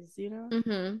it is,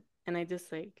 Mm-hmm. And I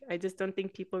just don't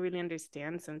think people really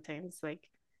understand sometimes like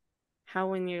how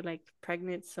when you're like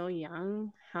pregnant so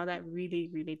young, how that really,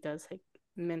 really does like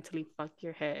mentally fuck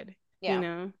your head, you Yeah.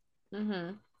 know?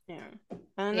 Mm-hmm. Yeah.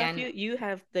 I don't know Yeah. if you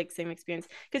have like same experience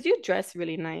because you dress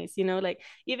really nice, like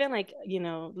even like,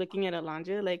 looking at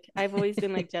Alondra, like I've always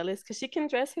been like jealous because she can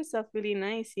dress herself really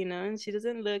nice, and she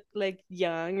doesn't look like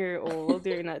young or old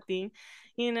or nothing,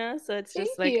 So it's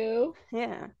just Thank like, you.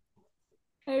 yeah.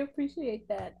 I appreciate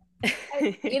that.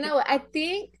 I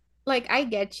think like I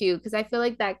get you because I feel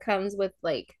like that comes with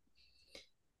like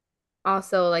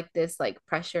also like this like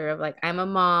pressure of like I'm a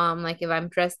mom, like if I'm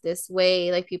dressed this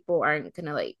way, like people aren't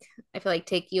gonna like I feel like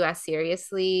take you as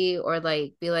seriously or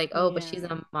like be like, oh, but she's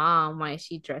Yeah. a mom, why is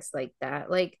she dressed like that?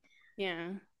 Like,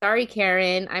 Yeah. sorry,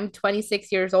 Karen, I'm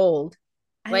 26 years old.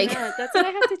 I Like know. That's what I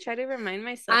have to try to remind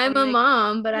myself. I'm I'm a like,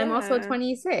 mom, but I'm also yeah.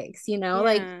 26,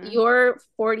 like Yeah. you're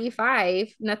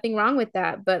 45, nothing wrong with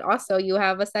that, but also you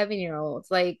have a 7-year old.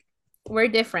 Like we're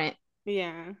different.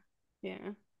 Yeah.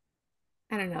 Yeah.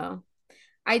 I don't know.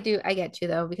 I get you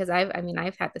though, because I've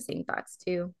had the same thoughts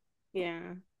too.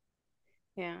 Yeah.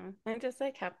 Yeah. I'm just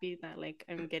like happy that like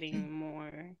I'm getting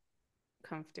more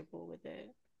comfortable with it.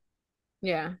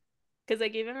 Yeah. Cause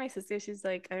like even my sister, she's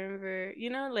like, I remember,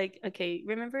 like, okay,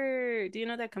 remember, do you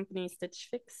know that company Stitch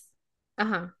Fix?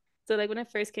 Uh-huh. So like when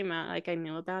it first came out, like I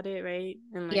knew about it, right?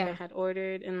 And like I Yeah. had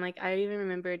ordered, and like I even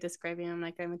remember describing them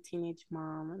like I'm a teenage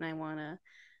mom and I wanna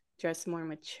dress more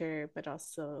mature, but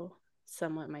also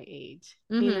somewhat my age,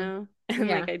 Mm-hmm. And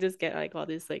like Yeah. I just get like all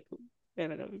this like I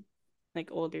don't know, like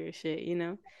older shit,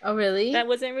 Oh, that really?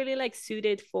 wasn't really like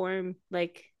suited for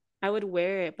like I would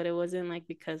wear it, but it wasn't like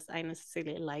because I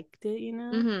necessarily liked it.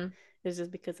 Mm-hmm. It's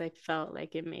just because I felt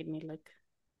like it made me look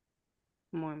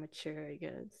more mature, I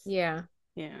guess. Yeah.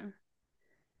 Yeah,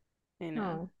 I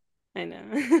know. Oh. I know.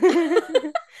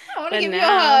 I want to But give you a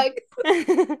now,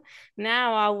 hug.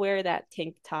 now I'll wear that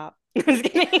tank top. I'm just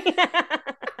kidding.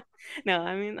 No,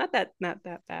 I mean not that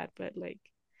bad, but like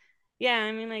yeah,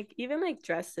 I mean like even like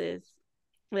dresses,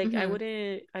 like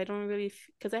Mm-hmm. I don't really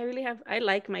because I really have I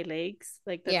like my legs.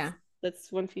 Like Yeah.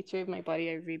 that's one feature of my body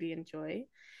I really enjoy.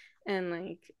 And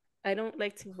like I don't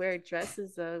like to wear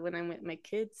dresses when I'm with my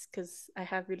kids because I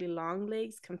have really long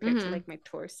legs compared to Mm-hmm. like my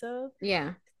torso.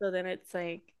 Yeah. So then it's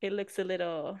like it looks a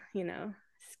little,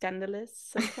 scandalous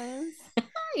sometimes.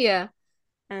 Yeah.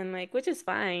 And like which is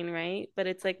fine, right? But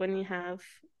it's like when you have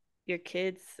your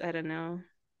kids, I don't know,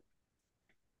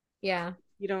 Yeah.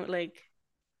 you don't like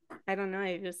I don't know,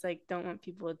 I just like don't want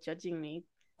people judging me,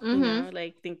 Mm-hmm.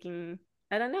 like thinking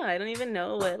I don't know, I don't even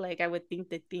know what like I would think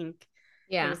to think.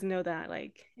 I Yeah. just know that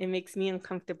like it makes me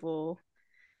uncomfortable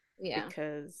Yeah.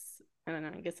 because I don't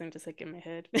know, I guess I'm just like in my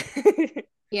head.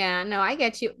 Yeah. No, I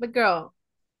get you. But girl,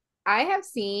 I have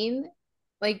seen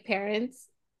like parents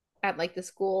at like the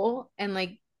school and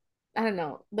like I don't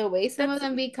know, the way some of That's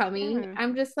them be coming, yeah.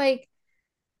 I'm just like,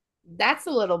 that's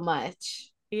a little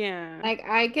much. Yeah. Like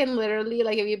I can literally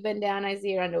like if you bend down, I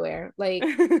see your underwear. Like,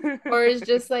 or it's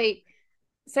just like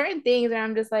certain things that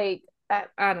I'm just like,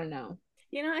 I don't know.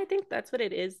 I think that's what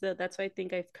it is though. That's why I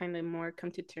think I've kind of more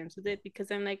come to terms with it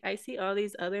because I'm like, I see all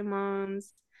these other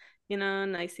moms,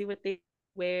 and I see what they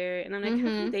wear, and I'm like, how come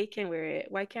Mm-hmm. they can wear it?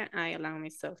 Why can't I allow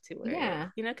myself to wear it? Yeah.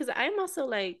 Because I'm also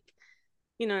like,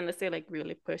 unless they're like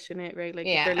really pushing it, right? Like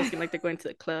if they're Yeah. looking like they're going to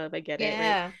the club, I get it, right?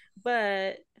 Yeah.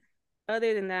 But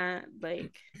other than that,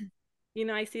 like,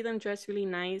 I see them dress really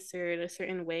nice or a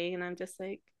certain way, and I'm just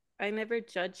like, I never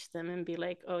judge them and be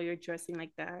like, oh, you're dressing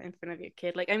like that in front of your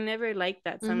kid. Like, I'm never like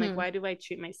that. So I'm like, Mm-hmm. why do I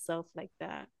treat myself like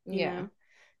that? Yeah.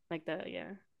 Like that.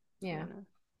 Yeah. I Yeah. don't know.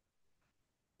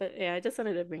 But yeah, I just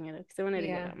wanted to bring it up because I wanted to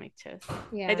get Yeah. out my chest. I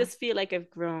Yeah. just feel like I've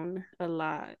grown a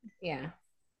lot Yeah.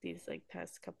 these like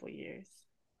past couple years.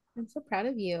 I'm so proud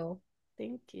of you.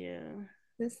 Thank you.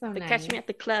 This is so To catch me nice. at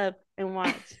the club and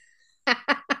watch.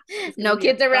 It's gonna No be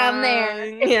a kids around there.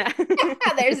 fun. Yeah.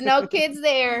 There's no kids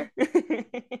there.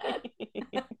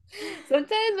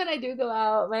 Sometimes when I do go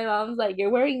out, my mom's like, "You're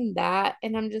wearing that,"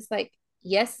 and I'm just like,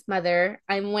 "Yes, mother,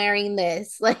 I'm wearing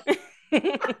this." Like, I'm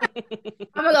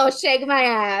gonna go shake my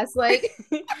ass. Like,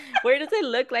 Where does it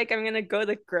look like I'm gonna go to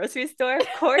the grocery store? Of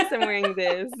course I'm wearing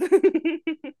this.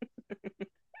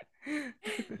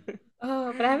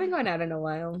 Oh, but I haven't gone out in a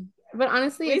while. But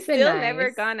honestly, We it's been still never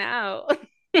nice. gone out.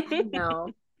 I know.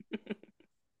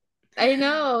 I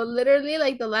know. Literally,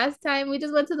 like the last time we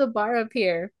just went to the bar up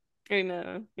here, I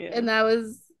know. Yeah. and that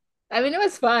was, I mean, it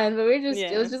was fun, but it was Yeah.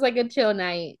 just like a chill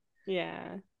night.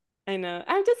 Yeah. I know.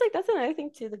 I'm just like that's another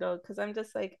thing too to go because I'm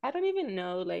just like I don't even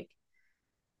know like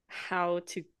how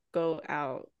to go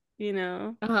out, you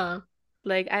know? Uh-huh.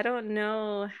 Like I don't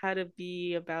know how to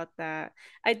be about that.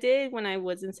 I did when I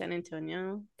was in San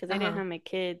Antonio because I didn't Uh-huh. have my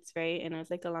kids, right? And it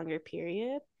was like a longer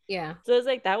period. Yeah. So it was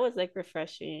like that was like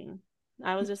refreshing.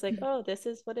 I was just like, oh, this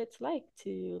is what it's like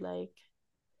to like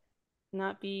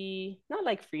not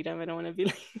like freedom. I don't want to be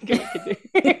like give my kids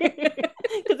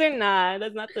because they're not.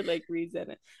 That's not the like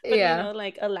reason. But Yeah.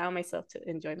 like allow myself to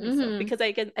enjoy myself Mm-hmm. because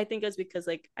I think it was because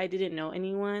like I didn't know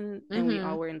anyone and we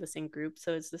all Mm-hmm. were in the same group.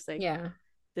 So it's just like Yeah.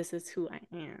 this is who I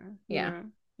am, you Yeah. know?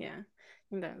 Yeah.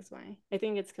 And that's why. I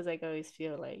think it's because like, I always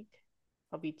feel like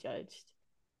I'll be judged.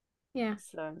 Yeah.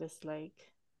 So I'm just like,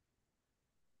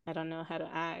 I don't know how to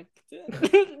act.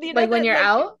 You know Like when that you're like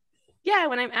out? yeah,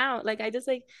 when I'm out, like I just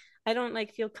like I don't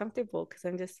like feel comfortable because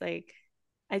I'm just like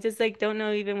I just like don't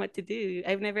know even what to do.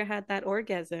 I've never had that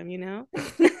orgasm, you know?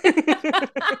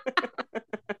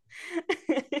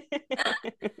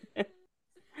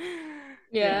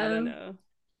 Yeah, I don't Yeah, know.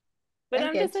 But I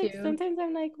I'm just get like you. sometimes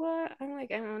I'm like, what? I'm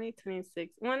like I'm only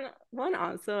 26. One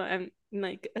also I'm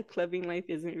like a clubbing life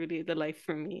isn't really the life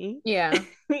for me. Yeah.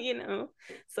 You know?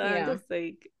 So I'm Yeah. just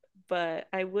like, but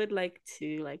I would like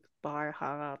to like bar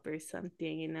hop or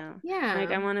something, Like Yeah.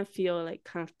 I want to feel like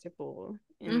comfortable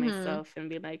in Mm-hmm. myself and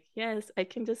be like, yes, I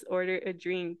can just order a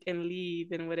drink and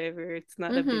leave and whatever. It's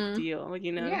not a big Mm-hmm. deal.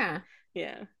 Yeah.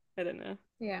 Yeah, I don't know.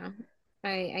 Yeah.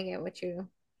 I get what you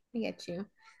I get you.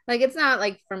 Like it's not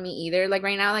like for me either. Like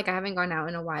right now, like I haven't gone out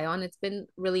in a while and it's been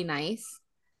really nice.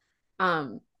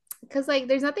 Um, because like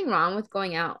there's nothing wrong with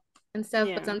going out and stuff,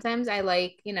 but Yeah. sometimes I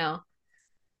like,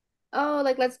 oh,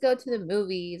 like let's go to the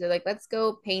movies or like let's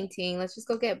go painting, let's just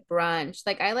go get brunch.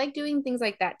 Like I like doing things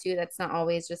like that too. That's not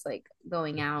always just like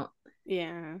going out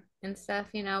Yeah. and stuff.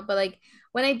 But like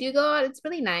when I do go out, it's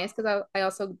really nice because I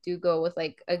also do go with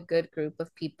like a good group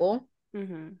of people.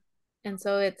 Mm-hmm. And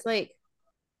so it's like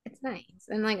it's nice.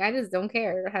 And like I just don't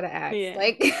care how to act. Yeah.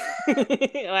 Like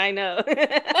Oh, I know.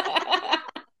 I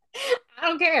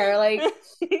don't care. Like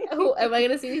who am I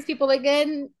gonna see these people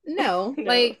again? No. No.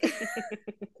 Like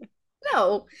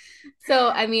no. So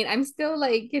I mean I'm still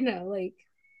like, like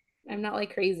I'm not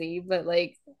like crazy, but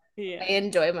like I Yeah.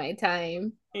 enjoy my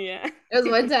time. Yeah. There was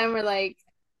one time where like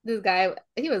this guy,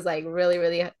 he was like really,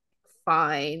 really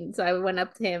fine. So I went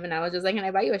up to him and I was just like, "Can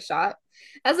I buy you a shot?"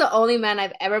 That's the only man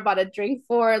I've ever bought a drink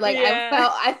for. Like Yeah.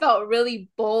 I felt really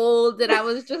bold and I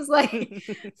was just like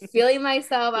feeling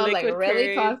myself. I was like Liquid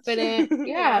really courage. confident. Yeah.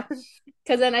 Yeah.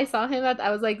 Cause then I saw him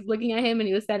I was like looking at him and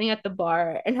he was standing at the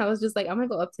bar and I was just like, I'm gonna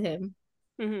go up to him.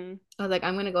 Hmm. I was like,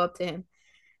 I'm gonna go up to him.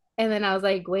 And then I was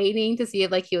like waiting to see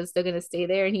if like he was still gonna stay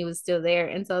there and he was still there.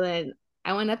 And so then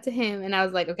I went up to him and I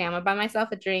was like, okay, I'm gonna buy myself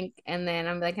a drink. And then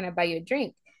I'm like, can I buy you a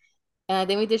drink? And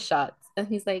then we did shots. And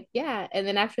he's like, yeah. And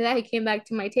then after that, he came back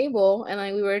to my table and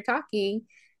like we were talking.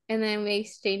 And then we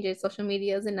exchanged social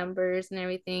medias and numbers and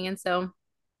everything. And so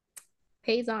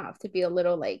pays off to be a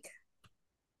little like,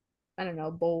 I don't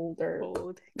know, bold or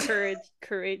Bold. Courage.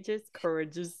 Courageous.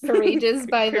 courageous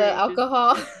by the Courageous.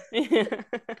 alcohol. Yeah.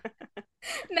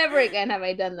 Never again have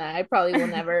I done that. I probably will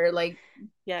never like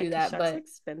Yeah, do because that. shots are But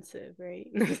expensive, right?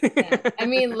 yeah, I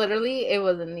mean, literally, it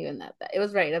wasn't even that bad. It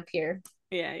was right up here.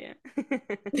 Yeah, yeah.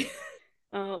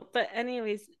 Oh, but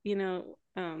anyways,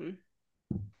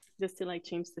 just to like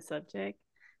change the subject,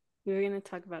 we were gonna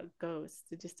talk about ghosts.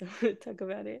 Did you still want to talk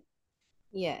about it?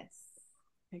 Yes.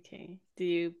 Okay. Do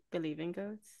you believe in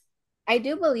ghosts? I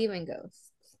do believe in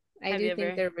ghosts. I Have do you think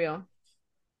ever they're real.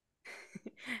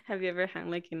 have you ever had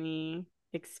like any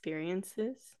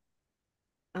experiences?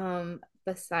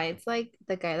 Besides like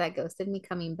the guy that ghosted me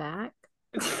coming back.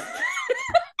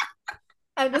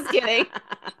 I'm just kidding.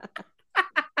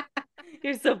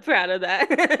 You're so proud of that.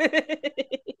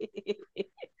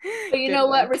 But you Good know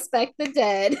what? one. Respect the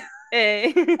dead.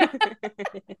 Hey.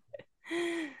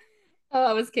 Oh,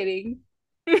 I was kidding.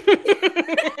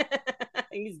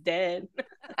 He's dead.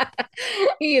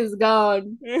 He is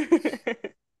gone.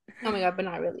 Oh my God, but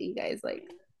not really, you guys. Like,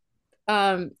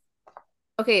 um,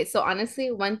 okay, so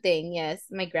honestly, one thing, yes,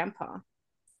 my grandpa.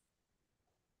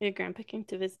 Your grandpa came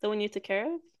to visit the one you took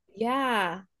care of?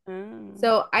 Yeah. Oh.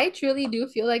 So I truly do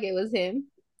feel like it was him.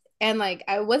 And like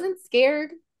I wasn't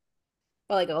scared,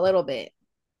 but like a little bit.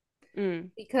 Mm.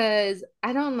 Because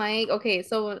I don't like, okay,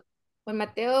 so when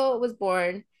Mateo was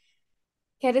born,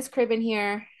 he had his crib in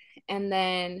here, and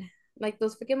then like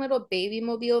those freaking little baby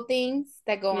mobile things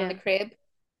that go on the Yeah. crib.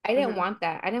 I didn't Uh-huh. want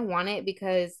that. I didn't want it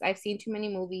because I've seen too many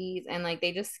movies and like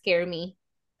they just scare me.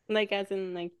 Like as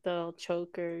in like they'll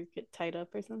choke or get tied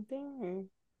up or something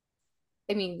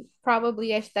I mean,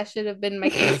 probably that should have been my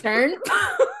concern, but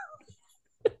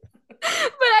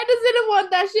I just didn't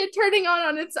want that shit turning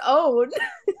on its own.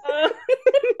 or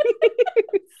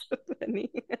so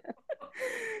funny.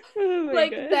 Oh my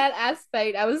Like God. that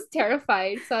aspect, I was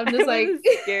terrified. So I'm I just like, wasn't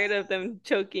scared of them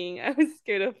choking. I was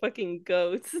scared of fucking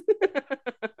goats.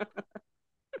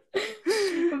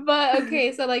 but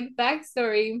okay, so like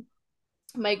backstory,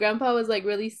 my grandpa was like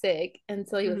really sick, and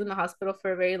so he was in Mhm, the hospital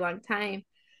for a very long time.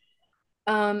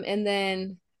 And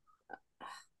then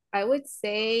I would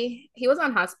say he was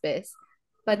on hospice,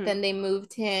 but mhm, then they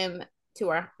moved him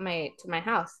to my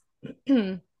house.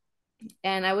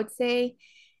 And I would say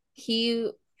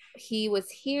he he was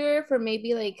here for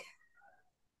maybe like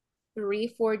 3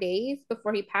 4 days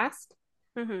before he passed.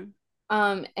 mhm,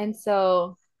 And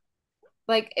so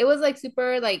like it was like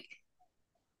super like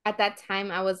at that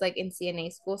time I was like in CNA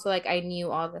school, so like I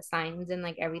knew all the signs and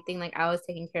like everything. Like I was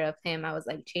taking care of him. I was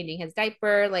like changing his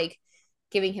diaper, like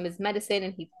giving him his medicine,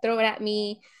 and he'd throw it at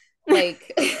me.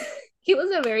 Like he was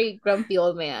a very grumpy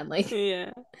old man. Like,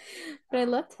 yeah. but I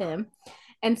loved him.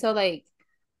 And so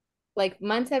like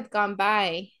months have gone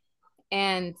by,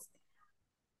 and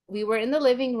we were in the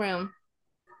living room.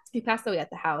 He passed away at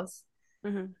the house.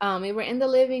 Mhm, We were in the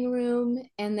living room,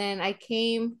 and then I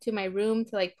came to my room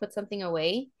to like put something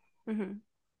away. mhm,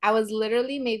 I was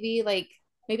literally maybe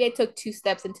I took 2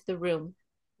 steps into the room,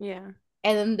 yeah.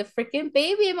 and then the freaking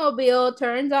baby mobile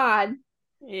turns on,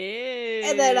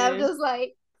 and then I'm Ew. just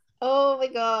like, oh my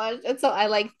gosh! And so I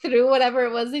like threw whatever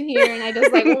it was in here, and I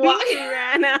just like walk.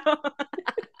 Ran out.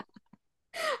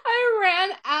 I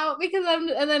ran out because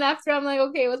and then after I'm like,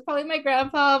 okay, it was probably my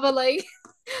grandpa, but like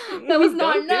that was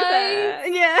not Don't do nice. that.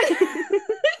 Yeah.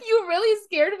 You really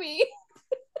scared me.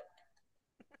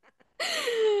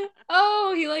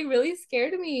 Oh, he like really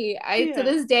scared me. I to Yeah.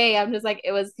 this day I'm just like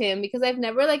it was him because I've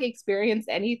never like experienced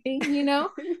anything, you know?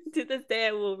 To this day,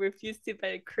 I will refuse to buy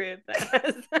a crib that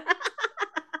has.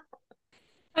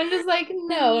 I'm just like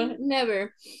no,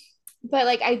 never. But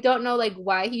like I don't know like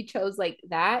why he chose like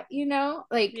that, you know?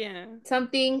 Like Yeah.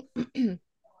 something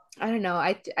I don't know.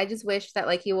 I just wish that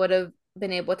like he would have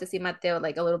been able to see Mateo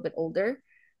like a little bit older.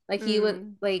 Like he would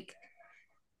Mm. like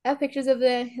I have pictures of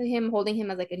the him holding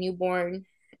him as like a newborn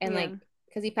and Yeah. like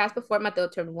because he passed before Mateo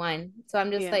turned 1. So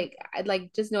I'm just Yeah. like I'd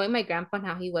like just knowing my grandpa and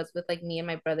how he was with like me and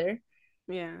my brother.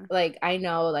 Yeah. Like I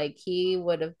know like he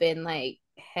would have been like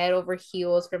head over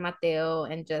heels for Mateo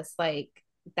and just like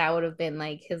that would have been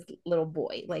like his little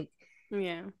boy. Like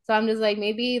Yeah. so I'm just like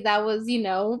maybe that was,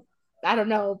 I don't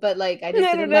know, but like I just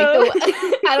I don't didn't like the know.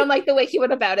 I don't like the way he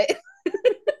went about it.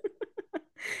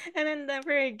 And then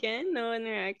never again, no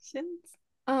interactions.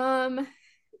 Um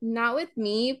not with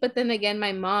me, but then again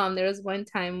my mom, there was one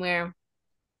time where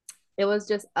it was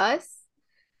just us,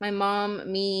 my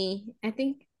mom, me, I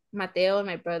think Mateo and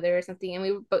my brother or something, and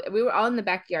we were all in the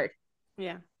backyard.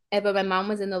 Yeah. But my mom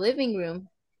was in the living room,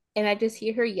 and I just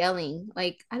hear her yelling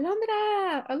like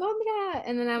Alondra, Alondra,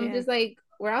 and then I'm Yeah. just like,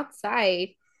 we're outside,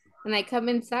 and I come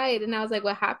inside, and I was like,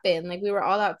 what happened? Like we were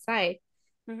all outside.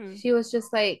 Hmm. She was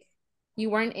just like, you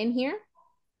weren't in here,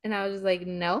 and I was just like,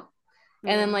 no.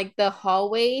 And then Yeah. like the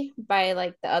hallway by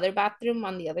like the other bathroom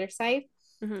on the other side,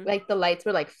 Hmm. like the lights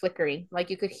were like flickering. Like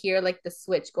you could hear like the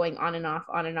switch going on and off,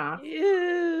 on and off.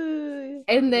 Ew.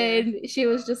 And Yeah. then she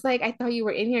was just like, I thought you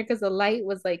were in here because the light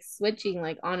was like switching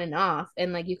like on and off,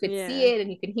 and like you could see Yeah. it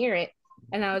and you could hear it.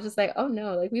 And I was just like, oh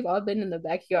no, like we've all been in the Oh,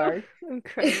 backyard. I'm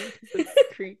crying because it's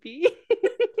creepy.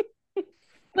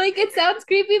 Like it sounds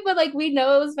creepy, but like we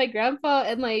know it was my grandpa,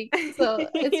 and like so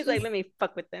it's He's like, just let me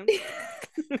fuck with them.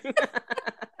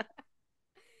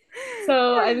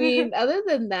 so I mean, other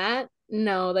than that,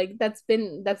 no, like that's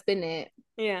been it.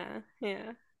 Yeah,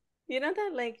 yeah. You know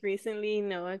that like recently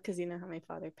Noah, because you know how my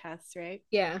father passed, right?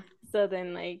 Yeah, So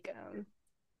then like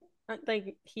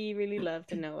he really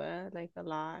loved Noah like a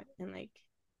lot, and like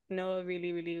Noah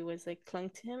really, really was like clung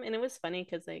to him, and it was funny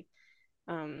because like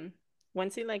um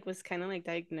once he like was kind of like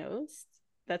diagnosed,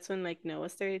 that's when like Noah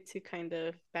started to kind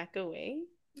of back away,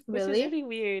 which was really. really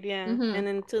weird, yeah. Mm-hmm. And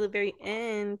then till the very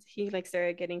end, he like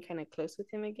started getting kind of close with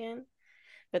him again,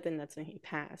 but then that's when he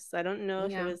passed. So I don't know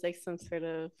if it Yeah. was like some sort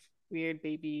of weird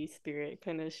baby spirit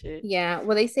kind of shit. Yeah.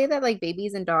 Well, they say that like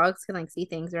babies and dogs can like see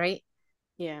things, right?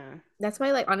 Yeah. That's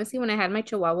why, like, honestly, when I had my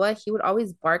Chihuahua, he would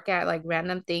always bark at like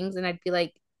random things, and I'd be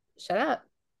like, shut up.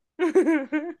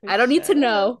 I don't need to Shut up.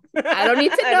 know. I don't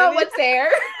need to I don't know need. what's there.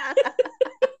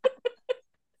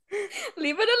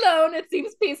 Leave it alone. It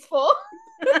seems peaceful.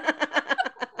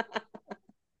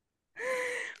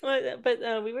 Well, but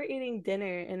we were eating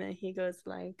dinner, and then he goes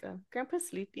like, "Grandpa's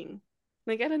sleeping,"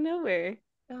 like out of nowhere.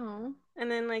 Oh.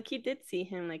 And then like he did see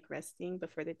him like resting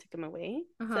before they took him away.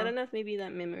 So I Uh-huh. don't know if maybe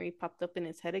that memory popped up in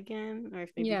his head again, or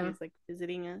if maybe he Yeah. was like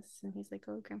visiting us, and he's like,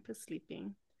 "Oh, Grandpa's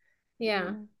sleeping." Yeah.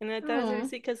 Yeah, and I thought it was really Oh.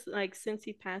 sweet because like since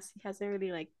he passed, he hasn't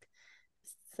really like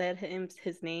said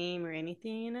his name or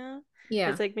anything, you know. Yeah.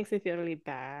 It's like makes me feel really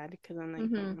bad because I'm like,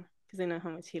 Mm-hmm. oh, because I know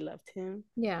how much he loved him.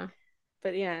 Yeah.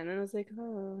 But yeah, and then I was like,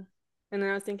 oh, and then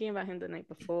I was thinking about him the night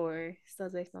before, so I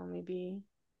was like, oh, maybe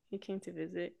he came to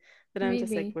visit, but I'm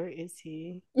just like, Maybe. where is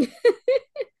he? You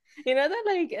know that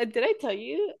like did I tell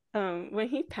you when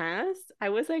he passed, I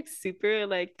was like super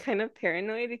like kind of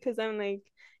paranoid because I'm like,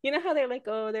 you know how they're like,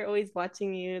 oh, they're always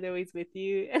watching you, they're always with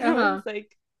you. And I was Uh-huh.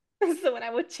 like, so when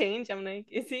I would change, I'm like,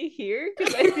 is he here?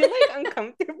 Because I feel like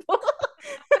uncomfortable.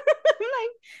 I'm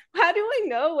like, how do I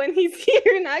know when he's here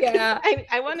or not? Because Yeah.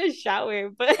 I want to shower,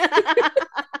 but like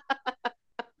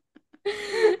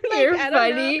You're I don't know.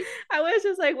 funny. I was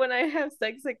just like when I have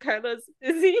sex with Carlos,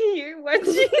 is he here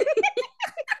watching?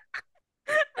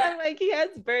 I'm like, he has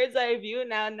bird's eye view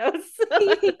now. No, so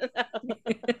I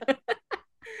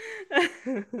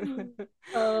don't know.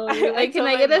 Oh, you're I like, can told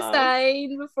I my get a mom,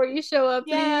 sign before you show up,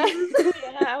 yeah, please?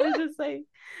 yeah. I was just like,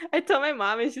 I told my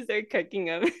mom, and she started cracking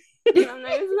up. And I'm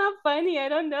like, it's not funny. I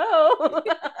don't know.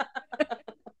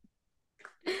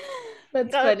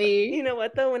 That's funny. You know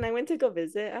what though? When I went to go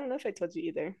visit, I don't know if I told you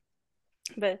either,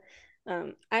 but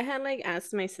I had like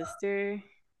asked my sister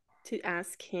to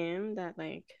ask him that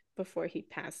like before he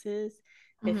passes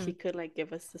if Mm-hmm. he could like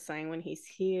give us the sign when he's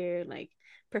here, like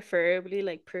preferably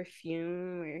like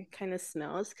perfume or kind of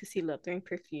smells because he loved wearing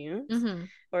perfumes, Mm-hmm.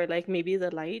 or like maybe the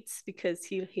lights because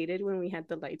he hated when we had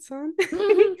the lights on.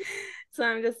 So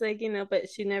I'm just like, but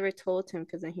she never told him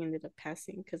because then he ended up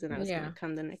passing because then I was gonna Yeah.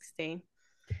 come the next day.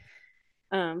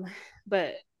 um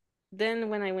but then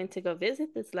when I went to go visit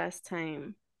this last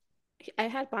time, I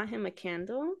had bought him a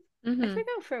candle. I Mm-hmm.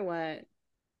 forgot for what.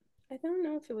 I don't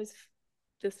know if it was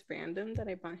just random that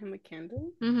I bought him a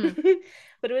candle. Mm-hmm.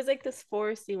 But it was like this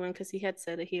foresty one because he had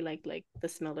said that he liked like the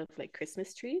smell of like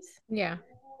Christmas trees. Yeah.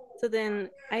 So then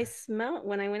I smelled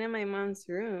when I went in my mom's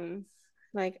room,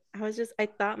 like I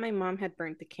thought my mom had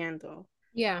burnt the candle.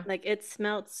 Yeah. Like it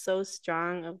smelled so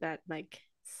strong of that like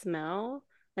smell,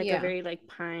 like a Yeah. very like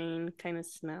pine kind of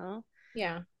smell.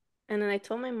 Yeah. And then I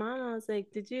told my mom, I was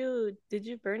like, "Did you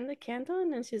burn the candle?"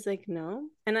 And then she's like, "No."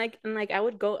 And I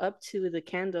would go up to the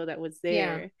candle that was Yeah.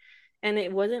 there, and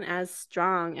it wasn't as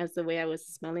strong as the way I was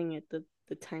smelling it the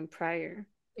time prior.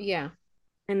 Yeah.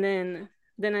 And then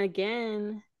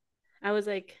again, I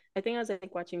think I was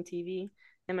like watching TV,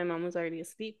 and my mom was already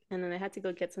asleep, and then I had to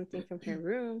go get something from her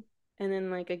room, and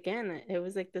then like again, it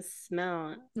was like the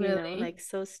smell, Really? like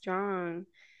so strong.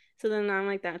 So then I'm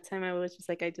like that time I was just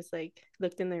like I just like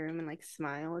looked in the room and like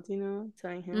smiled,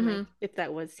 telling him Mm-hmm. like if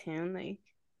that was him, like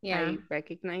Yeah. I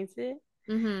recognize it.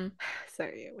 Mm-hmm.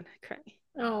 Sorry, I want to cry.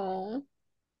 Oh.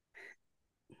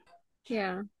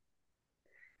 Yeah.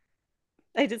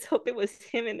 I just hope it was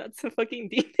him and not some fucking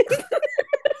demon.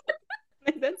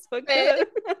 Like that's fucked It, up.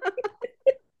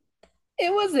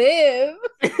 it was him.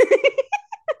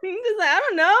 Just like, I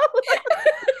don't know.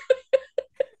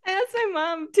 I asked my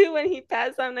mom too when he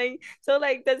passed. I'm like, so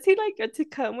like, does he like get to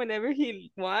come whenever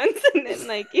he wants, and then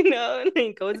like, and then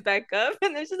he goes back up,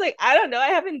 and then she's like, I don't know, I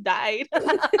haven't died. I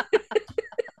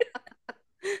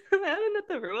don't know what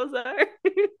the rules are.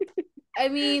 I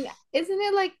mean, isn't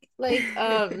it like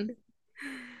I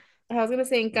was gonna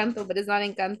say Encanto, but it's not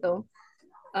Encanto.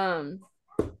 Um,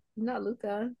 not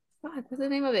Luca. Fuck, what's the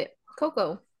name of it?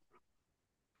 Coco,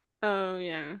 Oh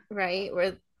yeah, right?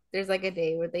 Where there's like a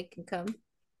day where they can come.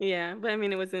 yeah, but I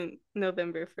mean, it wasn't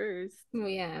November 1st. Oh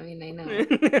yeah, I mean I know.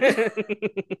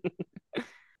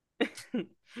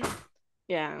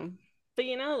 Yeah, but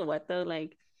you know what though,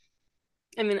 like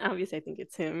I mean, obviously, I think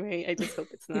it's him, right? I just hope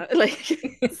it's not like,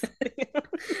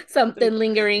 Something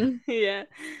lingering. yeah.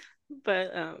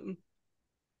 But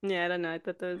yeah, I don't know. I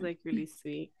thought that was like really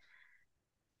sweet,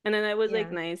 and then it was like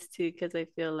Yeah. nice too because I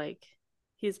feel like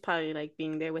he's probably like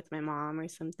being there with my mom or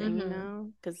something, Mm-hmm.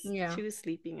 because Yeah. she was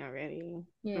sleeping already, and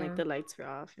like Yeah. the lights were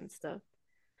off and stuff.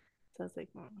 So I was like,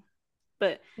 oh.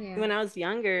 But Yeah. when I was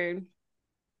younger,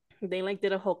 they like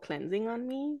did a whole cleansing on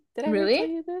me. Did I ever tell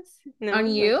Really? you this? On No, like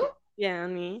you? yeah,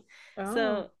 on me.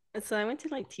 Oh. So I went to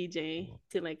like TJ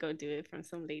to like go do it from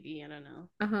some lady. I don't know.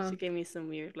 Uh-huh. She gave me some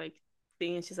weird like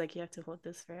thing, and she's like, you have to hold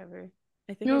this forever.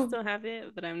 I think I No. still have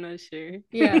it, but I'm not sure.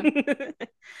 Yeah.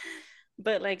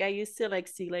 But like I used to like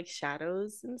see like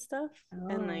shadows and stuff,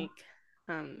 and Oh. like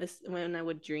this when I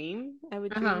would dream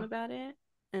Uh-huh. about it.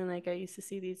 And like I used to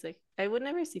see these like I would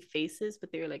never see faces,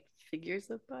 but they were like figures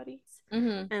of bodies.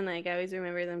 Mm-hmm. And like I always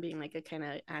remember them being like a kind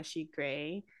of ashy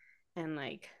gray and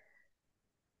like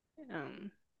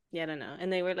um yeah, I don't know.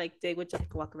 And they were like they would just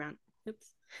like walk around. Oops.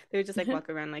 They would just like walk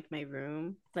around like my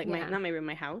room, like my Yeah. not my room,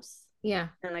 my house. Yeah.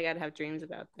 And like I'd have dreams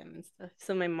about them and stuff.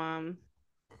 So my mom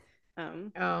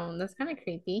um Oh, that's kind of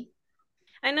creepy.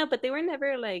 I know, but they were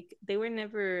never like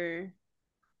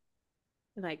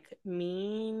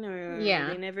mean or they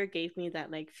Yeah. never gave me that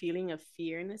like feeling of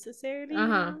fear necessarily,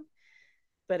 Uh-huh.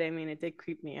 But I mean, it did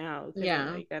creep me out because I'm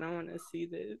Yeah. like, I don't want to see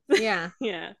this. Yeah.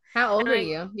 Yeah. How old And were like,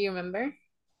 you? Do you remember?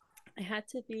 I had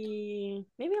to be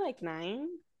maybe like 9.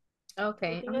 I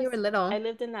Okay. think Oh, you were I little.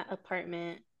 lived in that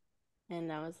apartment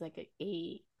and I was like an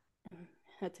 8.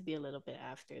 Had to be a little bit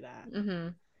after that Mm-hmm.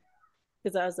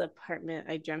 because that was the apartment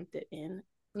I dreamt it in.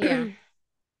 Yeah.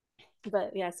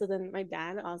 But yeah, so then my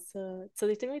dad also, so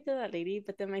they took me to that lady,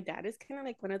 but then my dad is kind of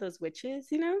like one of those witches.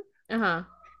 Uh-huh.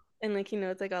 And like,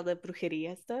 it's like all the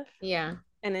brujeria stuff. Yeah.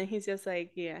 And then he's just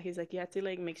like, yeah, he's like, you have to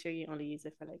like make sure you only use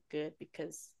it for like good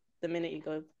because the minute you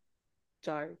go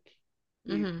dark,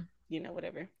 you, Mm-hmm.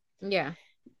 whatever. Yeah.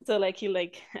 So like he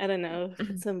like, I don't know,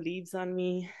 put some leaves on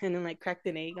me and then like cracked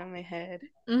an egg on my head.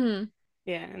 Mm-hmm.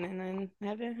 Yeah, and then I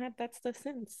haven't had that stuff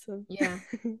since. So Yeah.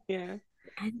 yeah.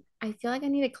 I feel like I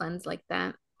need a cleanse like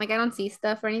that. Like I don't see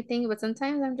stuff or anything, but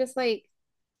sometimes I'm just like,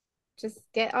 just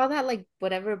get all that like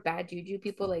whatever bad juju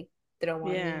people like throw on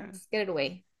me. Yeah. Just get it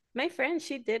away. My friend,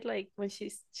 she did like when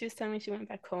she was telling me she went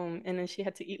back home and then she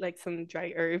had to eat like some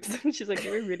dry herbs. She's like, they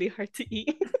were really hard to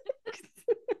eat.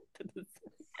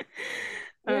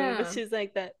 But Yeah. she's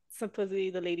like that supposedly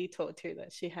the lady told her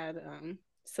that she had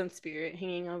some spirit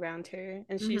hanging around her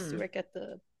and she used to Mm-hmm. work at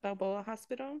the Balboa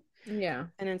hospital Yeah.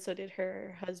 and then so did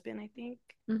her husband, I think.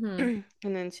 Mm-hmm.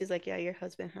 And then she's like, yeah, your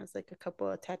husband has like a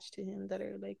couple attached to him that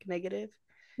are like negative.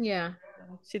 Yeah.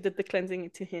 She did the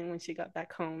cleansing to him when she got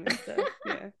back home and stuff.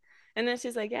 Yeah. And then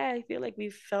she's like, yeah, I feel like we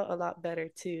felt a lot better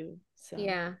too. So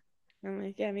Yeah. I'm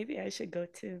like, yeah, maybe I should go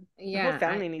too. My whole Yeah. I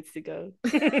family needs to go.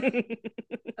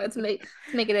 let's make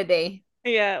it a day.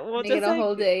 Yeah, well, Make it just a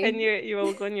whole like, and day. you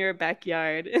will go in your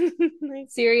backyard and like,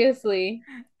 Seriously.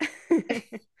 and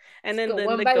Just then go then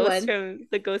one the by ghost one. from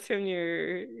the ghost from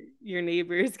your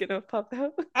neighbor is gonna pop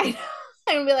out. I know.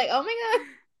 And be like, oh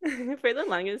my For the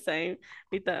longest time,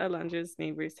 we thought Alondra's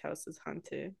neighbor's house was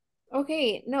haunted. God.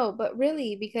 Okay, no, but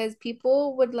really, because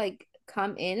people would like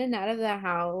come in and out of the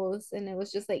house, and it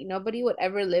was just like nobody would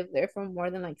ever live there for more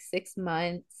than like 6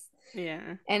 months.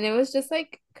 Yeah. And it was just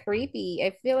like creepy.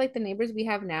 I feel like the neighbors we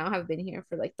have now have been here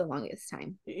for like the longest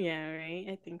time. Yeah, right.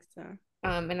 I think so.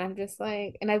 And I'm just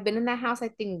like, and I've been in that house I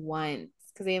think once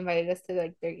because they invited us to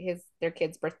like their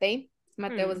kid's birthday.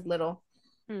 Mateo Hmm. was little.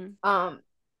 Hmm. Um,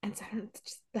 and so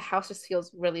the house just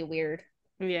feels really weird.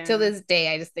 Till Yeah. this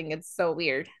day, I just think it's so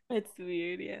weird. It's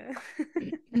weird, yeah.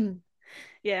 Oh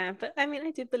Yeah, but I mean,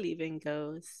 I do believe in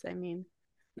ghosts. I mean,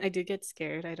 I do get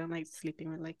scared. I don't like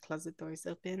sleeping with like closet doors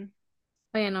open.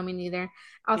 yeah, no, me neither.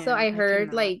 Also, Yeah, I I heard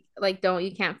cannot. like don't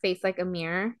you can't face like a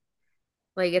mirror.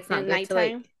 Like it's At not good to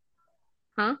like, nighttime?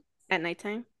 huh? At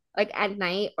nighttime? Like at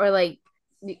night or like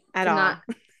At to not.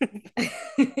 all.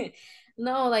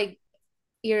 No, like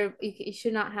you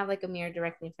should not have like a mirror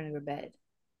directly in front of your bed.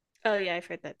 Oh yeah, I've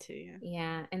heard that too, yeah.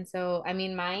 Yeah, and so I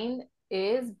mean mine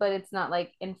is, but it's not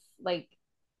like in like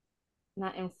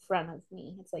not in front of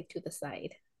me. It's like to the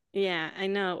side. Yeah, I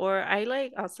know. Or I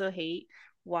like also hate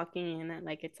walking in at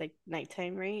like it's like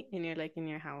nighttime, right? And you're like in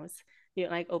your house. You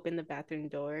like open the bathroom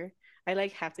door. I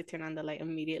like have to turn on the light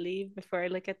immediately before I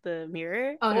look at the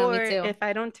mirror. Oh no, me Or too. if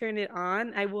I don't turn it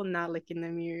on, I will not look in the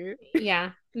mirror.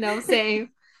 Yeah, no, same,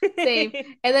 same.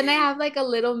 And then I have like a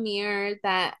little mirror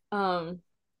that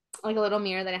like a little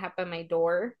mirror that I have by my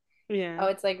door. Yeah. Oh,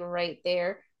 it's like right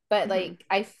there. But Mhm. like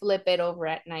I flip it over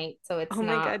at night, so it's Oh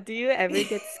my not. God. Do you ever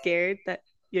get scared that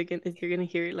you're gonna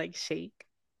hear it like shake?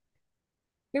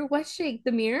 Your what shake?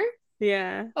 The mirror?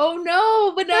 Yeah. Oh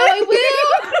no, but now I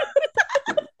will.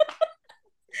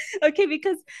 Okay,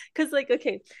 because like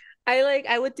okay,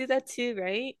 I would do that too,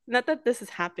 right? Not that this has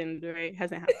happened, right? It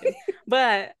hasn't happened.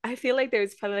 But I feel like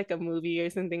there's probably like a movie or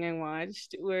something I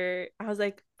watched where I was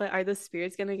like, but are the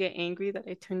spirits gonna get angry that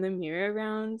I turn the mirror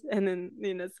around and then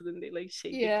so then they like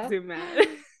shake it because Yeah. they're mad.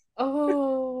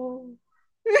 Oh.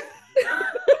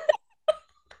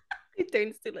 He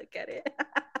turns to look at it.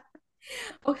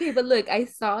 Okay, but look, I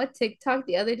saw a TikTok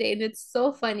the other day and it's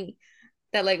so funny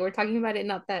that like we're talking about it,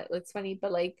 not that it's funny,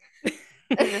 but like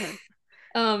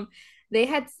um they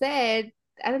had said,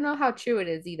 I don't know how true it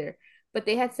is either, but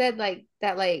they had said like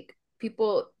that like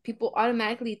people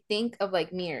automatically think of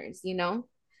like mirrors,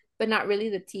 but not really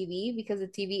the TV because the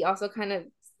TV also kind of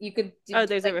you could Oh,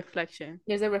 there's a like reflection.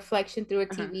 there's a reflection through a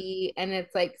Uh-huh. TV and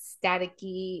it's like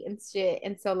staticky and shit.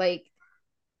 And so like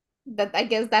that I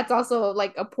guess that's also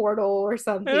like a portal or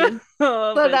something.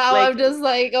 Oh, So but now like, I'm just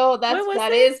like, oh, what was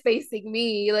that it? is facing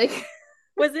me. Like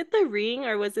Was it The Ring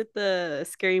or was it the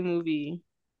scary movie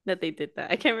that they did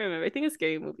that? I can't remember. I think it's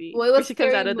scary movie well, it where was she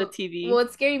comes scary out of the mo well, TV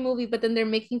it's scary movie, but then they're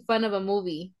making fun of a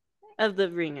movie. of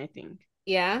The Ring, I think.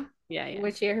 Yeah. Yeah, yeah.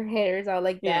 Which her hair is all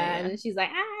like Yeah, that. yeah. And she's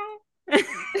like, ah.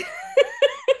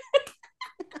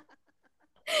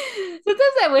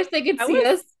 Sometimes I wish they could I see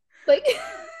was us. Like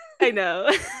I know.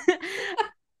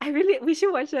 We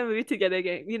should watch that movie together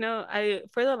again. I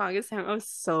for the longest time I was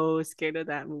so scared of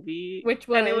that movie. which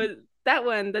And it one? was that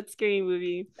one, that scary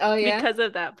movie, Oh yeah. because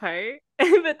of that part.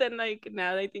 But then like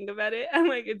now that I think about it, I'm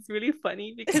like it's really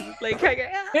funny because it's like I go,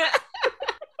 And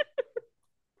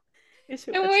you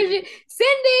should watch where it she again.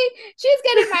 Cindy, she's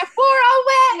getting my floor all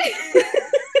wet.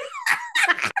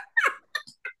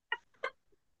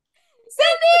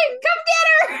 Cindy, come get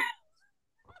her.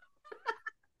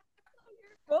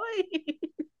 Boy.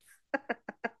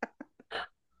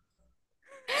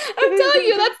 I'm telling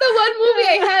you, that's the one movie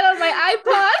I had on my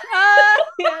iPod.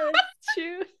 Yeah, that's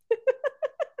true.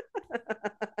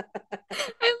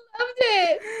 I loved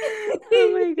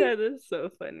Oh my it. god, that's so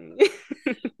funny.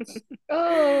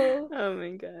 Oh. Oh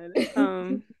my god.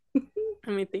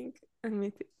 Let me think. Let me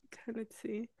think. Let's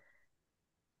see.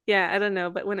 Yeah, I don't know,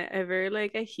 but whenever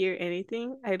like I hear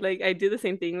anything, I do the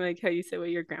same thing like how you said with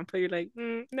your grandpa. You're like,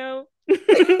 no.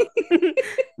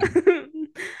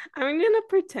 I'm gonna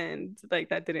pretend like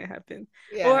that didn't happen.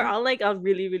 Or Yeah. I'll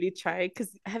really, really try. Because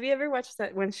have you ever watched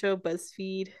that one show,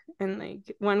 BuzzFeed? And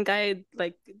like one guy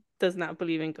like does not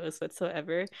believe in ghosts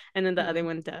whatsoever, and then the other Mm-hmm.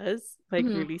 one does, like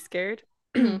Mm-hmm. really scared.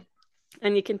 Mm-hmm.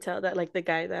 And you can tell that like the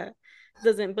guy that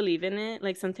doesn't believe in it,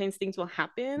 like sometimes things will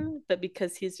happen, but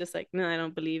because he's just like, no, I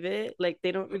don't believe it, like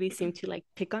they don't really seem to like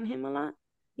pick on him a lot,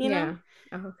 you know?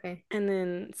 Yeah. Oh, okay. And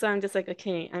then so I'm just like,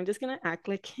 okay, I'm just gonna act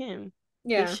like him.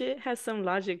 His Yeah. shit has some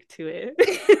logic to it.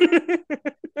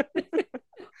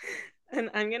 And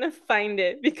I'm gonna find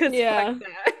it because fuck Yeah.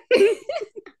 that.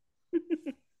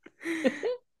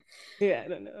 Yeah, I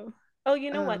don't know. Oh,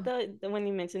 you know what? Oh. When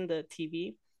you mentioned the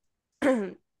TV,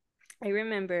 I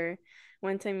remember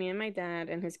one time me and my dad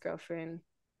and his girlfriend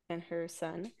and her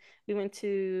son, we went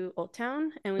to Old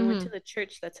Town and we went to Mm-hmm. the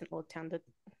church that's in Old Town. That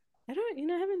I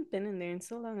don't, I haven't been in there in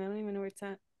so long. I don't even know where it's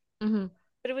at. Mm-hmm.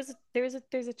 But it was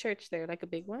there's a church there, like a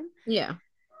big one. Yeah.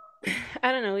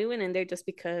 I don't know. We went in there just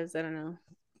because I don't know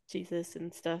Jesus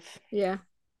and stuff. Yeah.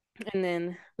 And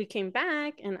then we came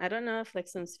back, and I don't know if like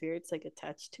some spirits like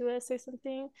attached to us or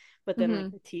something, but then like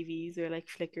Mm-hmm. the TVs were like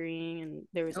flickering and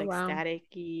there was Oh like wow.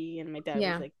 staticky, and my dad was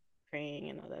Yeah. like praying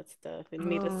and all that stuff, and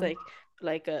made us Oh.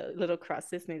 like a little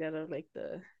crosses made out of like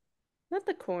the not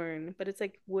the corn, but it's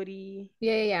like woody.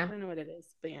 Yeah, yeah, yeah. I don't know what it is,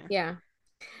 but yeah, Yeah.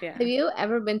 Have yeah. you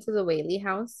ever been to the Whaley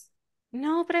house?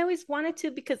 No, but I always wanted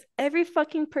to because every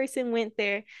fucking person went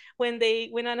there when they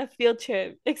went on a field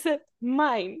trip, except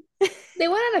mine. They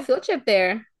went on a field trip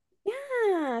there.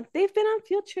 Yeah, they've been on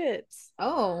field trips.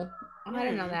 Oh, oh, I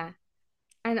didn't know Yeah. that.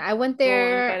 And I went Well, I'm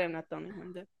glad there. I'm not the only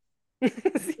one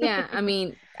that. Yeah, I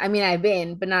mean, I've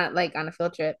been, but not like on a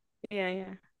field trip. Yeah,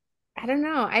 yeah. I don't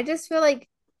know. I just feel like,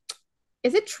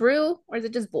 is it true or is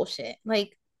it just bullshit?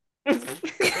 Like, Yeah,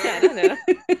 I don't know.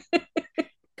 I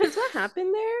Because what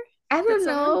happened there? Did don't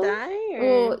someone know. die or?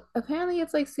 Well, apparently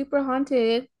it's like super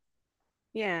haunted.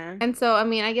 Yeah. And so, I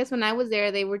mean, I guess when I was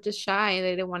there, they were just shy.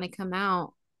 They didn't want to come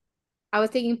out. I was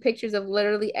taking pictures of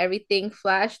literally everything,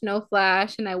 flash, no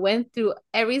flash, and I went through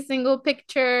every single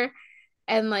picture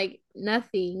and like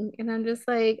nothing. And I'm just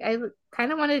like, I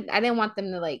didn't want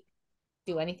them to like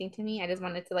do anything to me. I just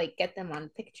wanted to like get them on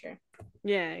picture.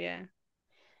 Yeah, yeah.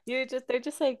 They're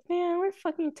just like, man, we're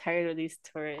fucking tired of these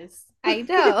tourists. I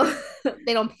know.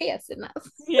 They don't pay us enough.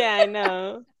 Yeah, I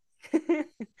know.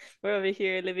 We're over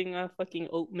here living off fucking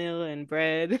oatmeal and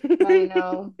bread. I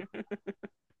know.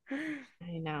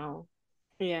 I know.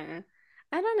 Yeah.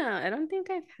 I don't know. I don't think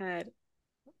I've had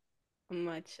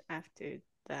much after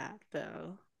that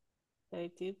though. I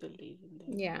do believe in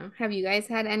them. Yeah. Have you guys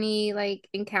had any like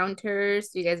encounters?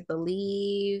 Do you guys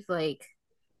believe like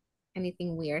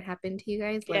anything weird happened to you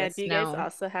guys? Let Yeah, us do you guys know.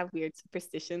 also have weird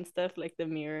superstition stuff like the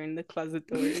mirror and the closet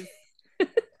doors?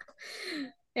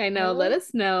 I know. Let No?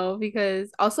 us know because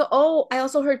also, oh, I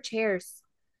also heard chairs.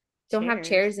 Don't have Chairs.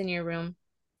 chairs in your room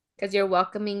because you're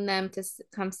welcoming them to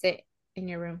come sit in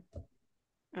your room.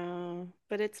 Oh,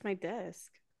 but it's my desk.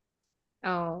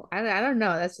 Oh, I don't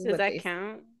know. That's just Does what that they.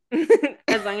 count?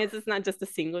 as long as it's not just a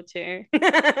single chair.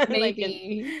 Like in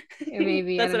Maybe.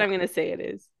 Maybe. I that's don't what know. I'm gonna say it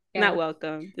is. Not Yeah.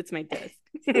 welcome. It's my desk.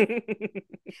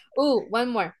 Ooh, one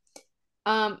more.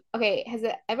 Okay, has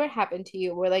it ever happened to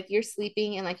you where like you're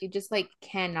sleeping and like you just like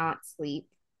cannot sleep?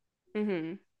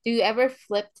 Hmm. Do you ever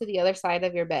flip to the other side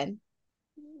of your bed?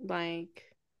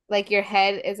 Like, Like your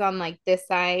head is on like this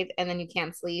side and then you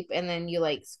can't sleep and then you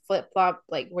like flip flop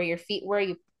like where your feet were,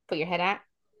 you put your head at?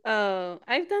 oh,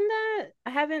 I've done that. I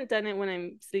haven't done it when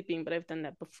I'm sleeping, but I've done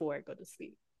that before I go to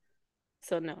sleep.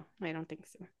 So no, I don't think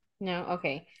so. No,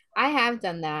 okay. I have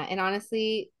done that and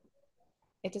honestly,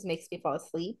 it just makes me fall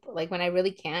asleep. Like when I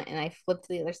really can't and I flip to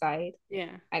the other side,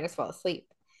 Yeah. I just fall asleep.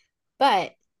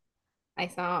 But I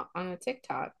saw on a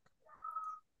TikTok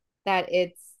that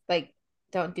it's like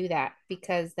don't do that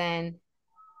because then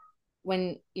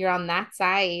when you're on that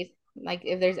side, like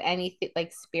if there's anything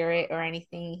like spirit or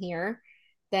anything here,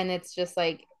 then it's just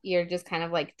like you're just kind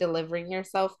of like delivering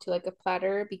yourself to like a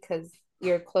platter because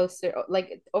you're closer.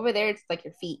 Like over there, it's like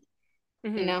your feet,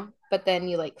 Hmm. but then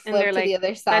you like And flip they're to the like,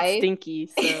 other that's side. stinky.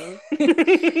 So,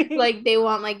 Like they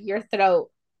want like your throat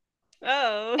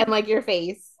oh, and like your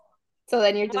face. So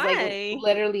then you're just like why?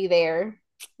 literally there.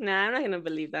 Nah, I'm not gonna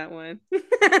believe that one.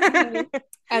 Mhm.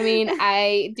 I mean,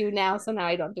 I do now, so now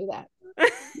I don't do that.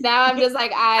 Now I'm just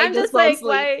like I I'm just just won't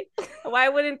like, sleep. why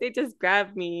wouldn't they just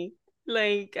grab me?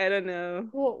 Like, I don't know.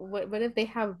 Well, what if they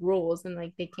have rules and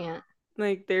like they can't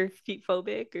Like they're feet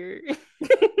phobic or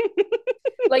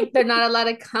like they're not allowed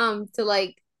to come to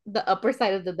like the upper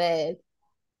side of the bed?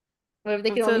 What if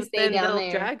they can only so stay then down they'll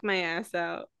there? drag my ass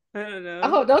out. I don't know.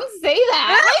 Oh, don't say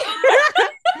that.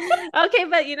 Okay,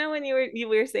 but you know when you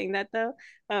were saying that though,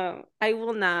 I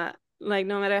will not like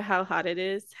no matter how hot it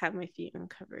is, have my feet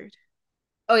uncovered.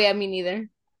 Oh yeah, me neither.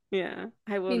 Yeah,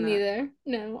 I will Me not. neither.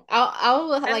 No. I'll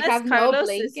like Unless have no Carlos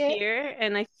is blanket. here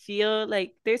and I feel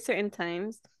like there's certain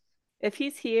times if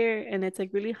he's here and it's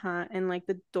like really hot and like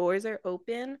the doors are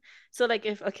open. So like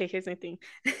if okay, here's my thing.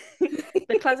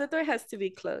 The closet door has to be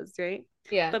closed, right?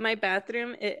 Yeah. But my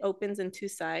bathroom, it opens in two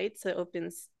sides. So it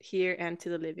opens here and to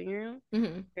the living room,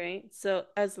 Hmm. right? So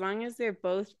as long as they're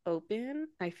both open,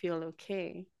 I feel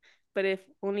okay. But if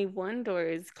only one door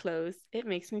is closed, it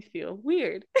makes me feel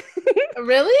weird.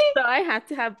 Really? So I had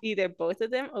to have either both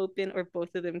of them open or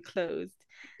both of them closed.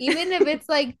 Even if it's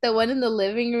like the one in the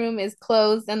living room is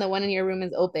closed and the one in your room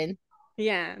is open.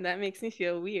 Yeah, that makes me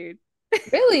feel weird.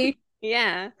 Really?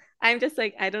 Yeah, I'm just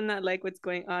like, I do not like what's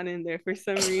going on in there for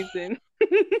some reason.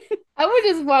 I would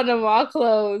just want them all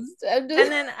closed. I'm And just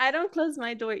then I don't close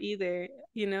my door either.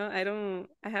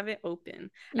 I have it open.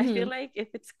 I feel hmm. like if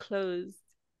it's closed,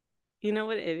 you know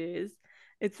what it is?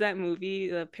 It's that movie,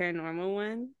 the paranormal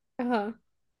one. Uh-huh.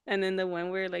 And then the one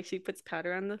where like she puts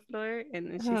powder on the floor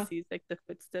and then she Uh-huh. sees like the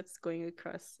footsteps going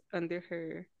across under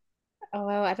her. Oh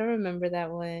wow, I don't remember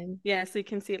that one. Yeah, so you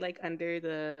can see like under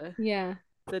the Yeah.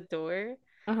 the door.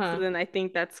 So Uh-huh. then I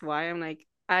think that's why I'm like,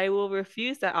 I will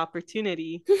refuse that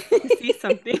opportunity to see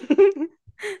something.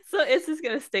 So it's just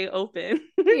gonna stay open.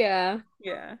 Yeah.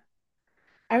 Yeah.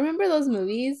 I remember those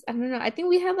movies. I don't know. I think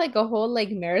we had like a whole like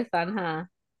marathon, huh?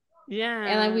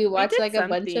 And like Yeah. we We watched did like a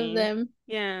bunch of something. them.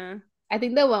 Yeah. I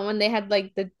think the one when they had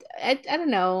like I don't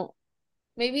know.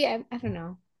 Maybe I don't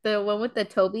know. The one with the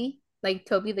Toby, like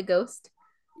Toby the ghost.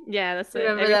 Yeah, that's what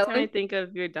Remember every that time I one? think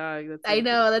of your dog, that's what I I think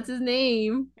know, that's his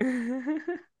name.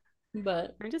 of.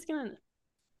 But I'm just gonna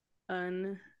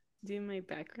undo my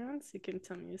background so you can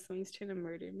tell me if someone's trying to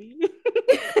murder me.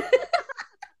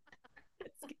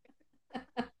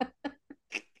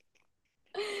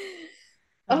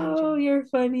 oh, Alondra, you're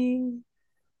funny.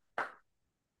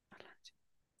 Alondra,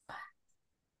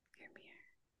 hear me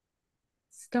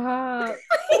Stop.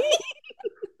 here.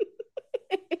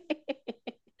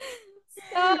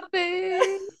 Stop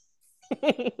it.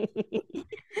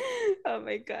 Oh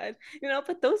my God.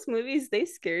 But those movies, they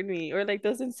scared me. Or like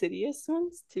those Insidious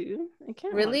ones too. I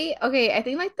can't watch. Really? Okay, I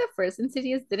think like the first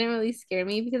Insidious didn't really scare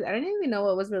me because I didn't even know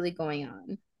what was really going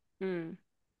on. Mm.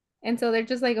 And so they're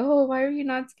just like, oh, why are you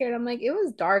not scared? I'm like, it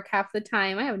was dark half the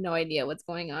time. I have no idea what's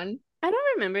going on. I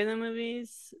don't remember the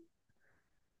movies,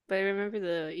 but I remember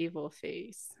the evil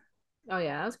face. Oh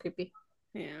yeah, that was creepy.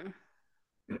 Yeah.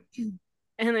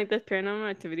 And like the paranormal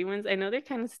activity ones, I know they're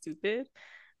kind of stupid,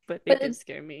 but they But did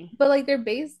scare me. but like they're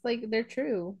based like they're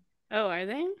true. Oh, are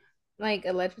they? Like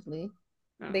allegedly.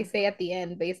 They Oh. say at the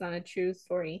end based on a true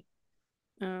story.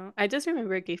 Oh. I just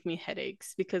remember it gave me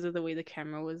headaches because of the way the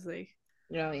camera was like.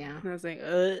 Oh yeah. And I was like,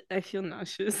 I feel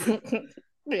nauseous.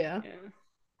 Yeah.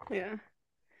 Yeah.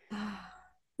 Yeah.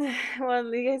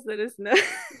 Well, you guys let us know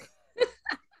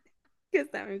because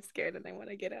now I'm scared and I want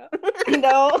to get out. I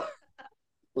know.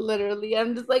 Literally,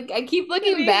 I'm just like, I keep Let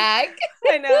looking me, back.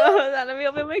 I know. Hold on, let me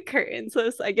open my curtain so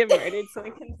I get murdered so I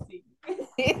can see.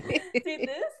 See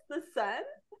this? The sun?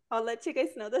 I'll let you guys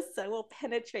know the sun will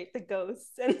penetrate the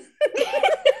ghosts. And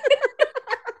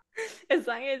as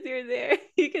long as you're there,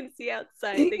 you can see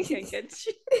outside. They can't get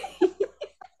you.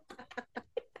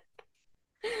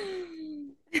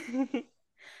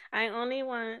 I only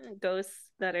want ghosts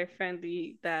that are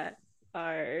friendly, that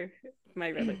are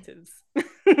my relatives,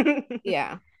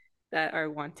 Yeah. that are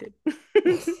wanted.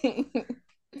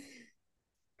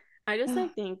 I just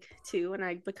like think too when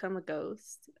I become a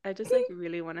ghost, I just like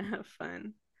really want to have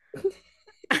fun.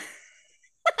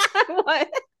 What?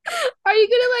 Are you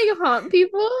gonna like haunt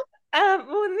people?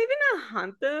 Well, maybe not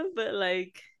haunt them, but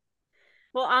like,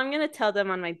 well, I'm gonna tell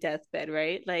them on my deathbed,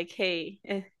 right? Like, hey,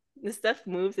 this stuff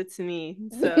moves, it's me.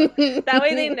 So that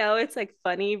way they know it's like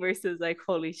funny versus like,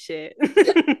 holy shit.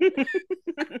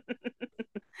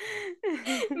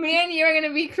 Me and you are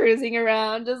gonna be cruising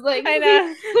around, just like, I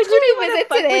know. who Who should do you we want to visit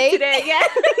fuck with today? today? Yeah.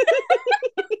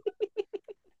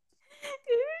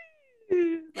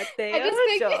 I Mateo, just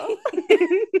think Joe.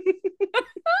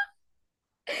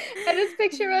 I just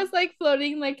picture us like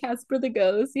floating like Casper the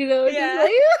Ghost, you know, just Yeah.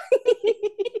 like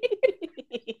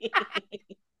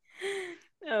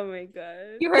Oh my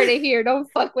god. you heard it here. Don't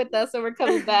fuck with us, or we're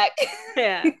coming back.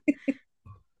 Yeah.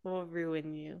 We'll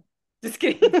ruin you. Just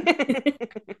kidding.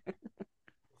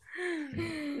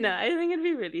 No, I think it'd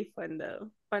be really fun though.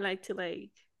 Or like to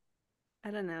like,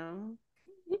 I don't know.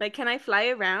 Like, can I fly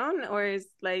around or is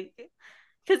like,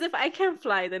 because if I can't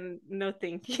fly, then no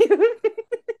thank you.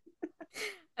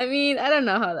 I mean, I don't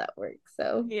know how that works,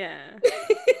 so Yeah.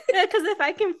 Yeah, because if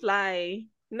I can fly,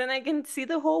 then I can see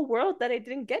the whole world that I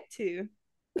didn't get to.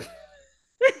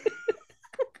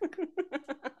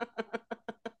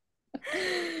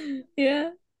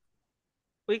 yeah.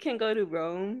 We can go to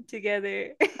Rome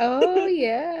together. Oh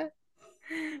yeah.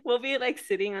 We'll be like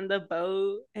sitting on the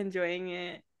boat, enjoying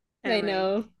it. I And like,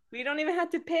 know. we don't even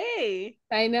have to pay.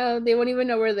 I know. They won't even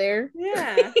know we're there.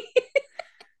 Yeah.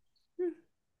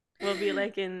 We'll be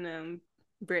like in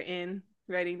Britain,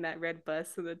 riding that red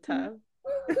bus to the top.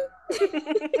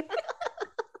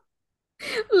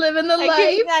 Living the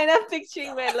life. I'm not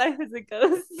picturing my life as a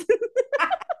ghost.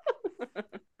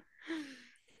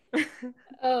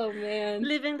 Oh man.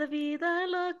 Living la vida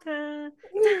loca.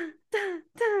 Da,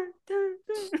 da, da,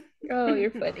 da, Oh, da.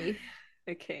 you're funny.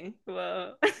 Okay,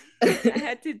 well, I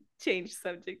had to change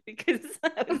subject because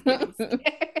I was getting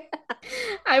scared.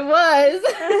 I was.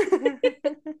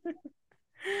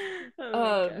 Oh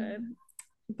my god. um,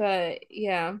 but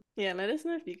yeah. Yeah, let us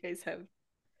know if you guys have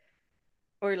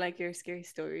or like your scary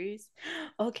stories.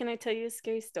 Oh, can I tell you a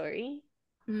scary story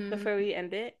Mm, before we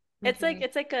end it? okay.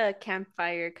 It's like a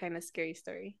campfire kind of scary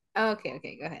story. Oh, okay,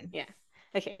 okay, go ahead. Yeah.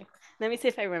 Okay. Let me see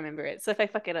if I remember it. So if I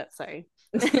fuck it up, sorry.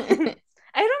 I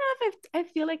don't know if I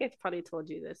feel like I've probably told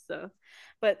you this, so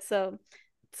but so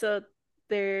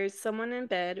there's someone in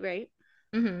bed, right?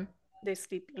 hmm They're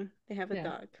sleeping. They have a Yeah.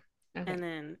 dog. And Okay.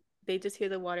 then they just hear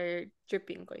the water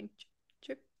dripping, going drip,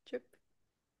 drip, drip.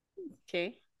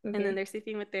 Okay. And then Okay. they're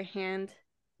sleeping with their hand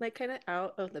like kind of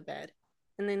out of the bed.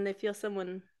 And then they feel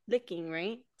someone licking,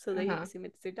 right? So they Uh-huh. assume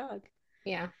it's their dog.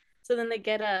 Yeah. So then they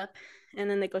get up and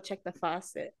then they go check the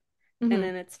faucet and hmm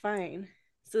then it's fine.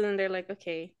 So then they're like,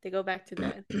 okay, they go back to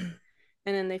bed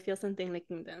and then they feel something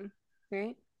licking them,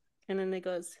 right? And then it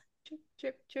goes drip,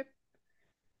 drip, drip.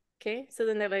 Okay. So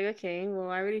then they're like, okay, well,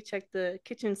 I already checked the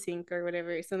kitchen sink or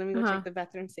whatever. So let me go check Uh-huh. the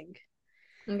bathroom sink.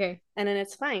 Okay. And then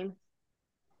it's fine.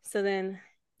 So then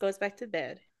goes back to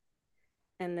bed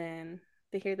and then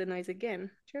they hear the noise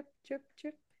again. Drip, drip,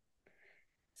 drip.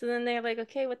 So then they're like,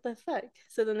 okay, what the fuck?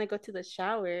 So then they go to the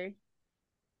shower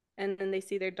and then they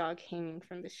see their dog hanging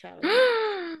from the shower.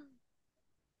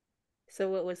 So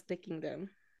what was licking them?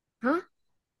 Huh?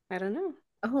 I don't know.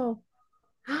 Oh.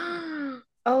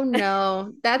 Oh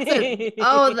no. That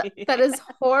is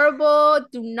horrible.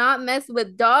 Do not mess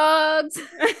with dogs.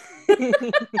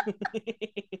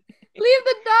 Leave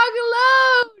the dog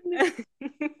alone.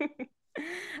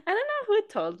 I don't know who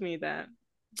told me that,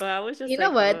 but I was just You know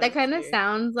like, what? oh, That it's kind of weird.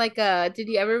 sounds like did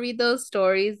you ever read those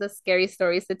stories, the scary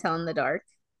stories to tell in the dark?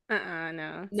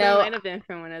 No. So it No, might have been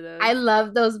from one of I those.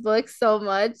 love those books so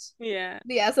much. Yeah.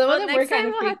 Yeah, some of Well, them were next time kind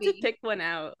of we'll have to creepy. pick one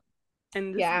out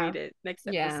and just Yeah. read it next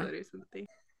Yeah. episode or something.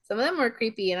 Some of them were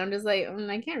creepy, and I'm just like,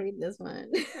 I can't read this one.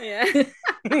 Yeah.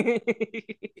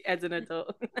 As an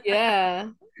adult. Yeah.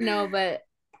 No, but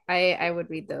I would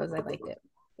read those. I liked it.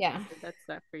 Yeah. So that's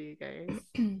that for you guys.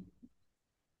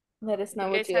 Let us If know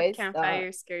you what guys you have guys thought.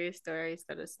 campfire scary stories,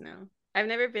 let us know. I've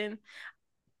never been.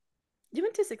 You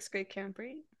went to sixth grade camp,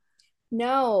 right?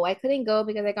 No, I couldn't go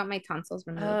because I got my tonsils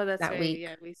removed Oh, that's that right. week.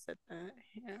 Yeah, we said that.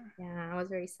 Yeah. Yeah, I was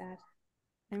very sad.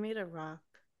 I made a rock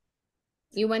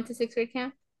You too. went to sixth grade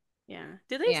camp? Yeah.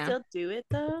 Do they Yeah. still do it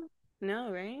though?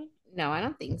 No, right? No, I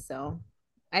don't think so.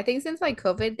 I think since like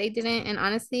COVID, they didn't. And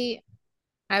honestly,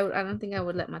 I don't think I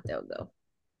would let Mateo go.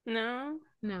 No.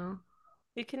 No.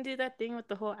 You can do that thing with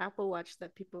the whole Apple Watch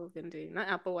that people have been doing. Not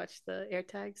Apple Watch, the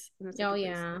AirTags, and it's like Oh a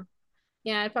yeah. bracelet.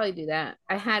 Yeah, I'd probably do that.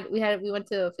 We went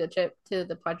to a field trip to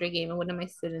the Padre game and one of my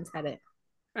students had it.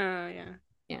 Oh yeah.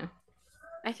 Yeah.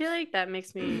 I feel like that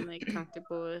makes me like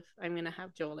comfortable if I'm gonna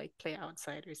have Joel like play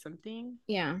outside or something.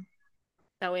 Yeah.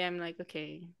 That way I'm like,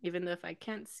 okay, even though if I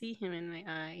can't see him in my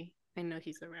eye, I know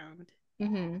he's around.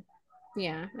 Mm-hmm.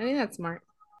 Yeah. I think that's smart.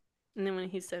 And then when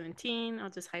he's 17, I'll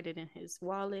just hide it in his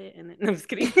wallet and then no, I'm just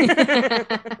kidding.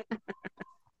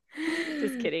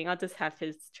 Just kidding. I'll just have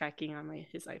his tracking on my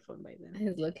his iPhone by then.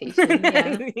 His location.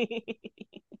 Yeah.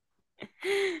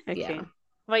 Yeah. Okay.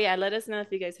 Well, yeah, let us know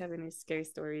if you guys have any scary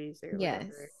stories or Yes.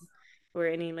 whatever, or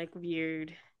any like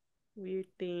weird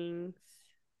things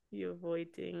you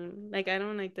avoiding. Like I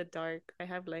don't like the dark. I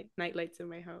have like night lights in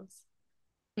my house,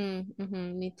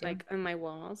 Mm-hmm. Me too. like on my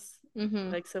walls. Mm-hmm.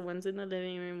 Like so, one's in the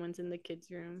living room, one's in the kids'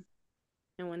 room,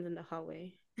 and one's in the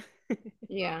hallway.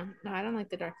 Yeah. No, I don't like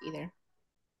the dark either.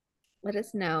 Let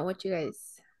us know what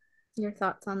your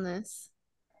thoughts on this.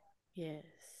 Yes.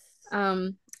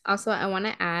 Also, I want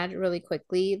to add really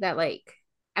quickly that like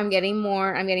I'm getting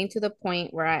to the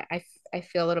point where I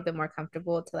feel a little bit more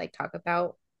comfortable to like talk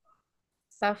about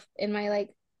stuff in my like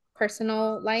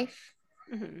personal life.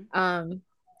 Hmm. Um,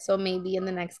 so maybe in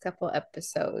the next couple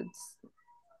episodes,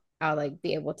 I'll like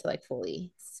be able to like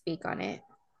fully speak on it.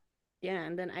 Yeah,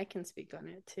 and then I can speak on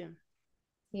it too.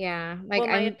 Yeah, like Well,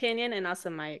 my I'm, opinion and also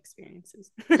my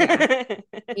experiences. yeah,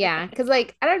 yeah, because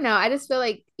like I don't know, I just feel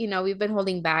like we've been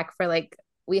holding back for like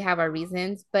we have our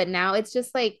reasons, but now it's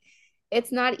just like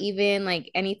it's not even like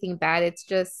anything bad. It's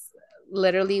just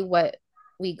literally what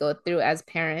we go through as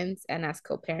parents and as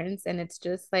co-parents, and it's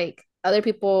just like other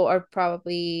people are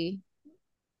probably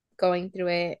going through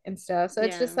it and stuff. So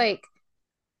it's just Yeah. like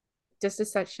just to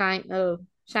start shine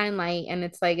light, and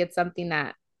it's like it's something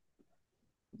that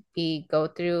we go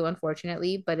through,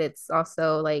 unfortunately, but it's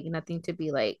also like nothing to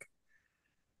be like,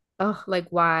 oh, like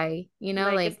why,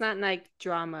 Like it's like not like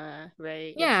drama,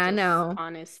 right? It's yeah, just no,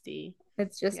 honesty.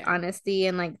 it's just Yeah. honesty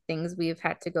and like things we've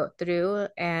had to go through,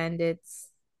 and it's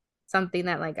something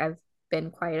that like I've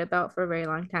been quiet about for a very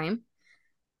long time.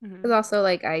 Because Hmm. also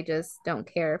like I just don't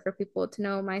care for people to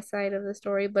know my side of the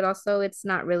story, but also it's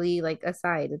not really like a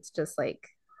side. It's just like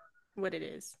What it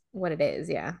is. what it is.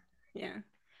 Yeah. Yeah.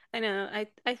 I know.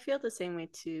 I feel the same way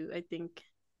too. I think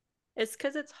it's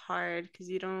because it's hard because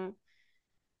you don't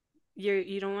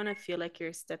want to feel like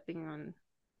you're stepping on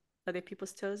other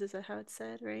people's toes. Is that how it's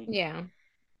said, right? Yeah.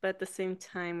 But at the same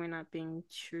time, we're not being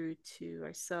true to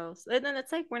ourselves. And then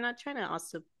it's like we're not trying to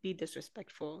also be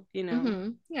disrespectful, you know? Mm-hmm.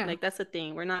 Yeah. Like that's the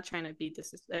thing. We're not trying to be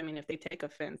I mean, if they take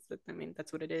offense, I mean,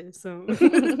 that's what it is. So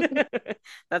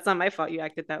that's not my fault you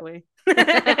acted that way.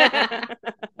 uh,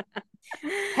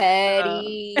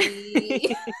 Petty.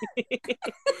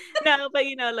 no, but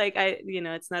like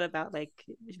it's not about like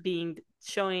being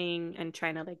showing and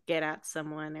trying to like get at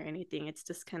someone or anything. It's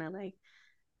just kind of like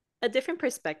a different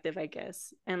perspective, I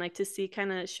guess, and like to see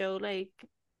kind of show like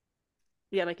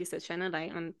yeah, like you said, shine a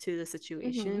light onto the Mm-hmm.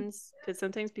 situations because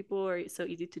sometimes people are so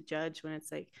easy to judge when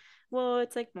it's like, well,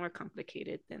 it's like more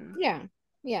complicated than Yeah.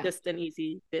 Yeah. just an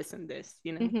easy this and this,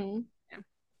 you know? Mm-hmm. Yeah.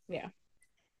 Yeah.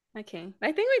 Okay.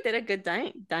 I think we did a good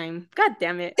dime. God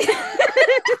damn it.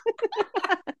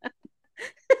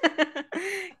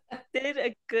 Did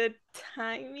a good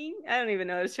timing. I don't even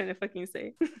know what I was trying to fucking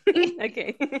say.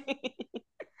 Okay.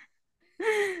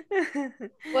 All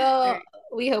Well, right.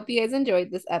 we hope you guys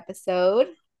enjoyed this episode.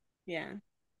 Yeah.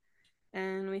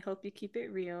 And we hope you keep it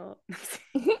real.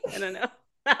 I don't know.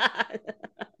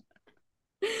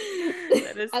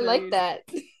 Let us I know like your that.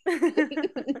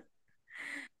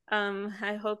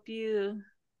 I hope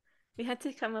we had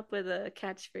to come up with a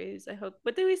catchphrase. I hope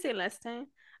what did we say last time?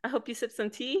 I hope you sip some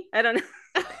tea. I don't know.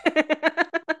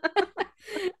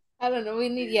 I don't know. We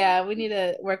need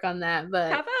to work on that, How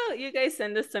but about you guys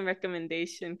send us some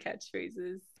recommendation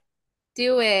catchphrases?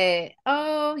 do it.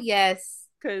 Oh, yes.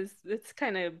 Because it's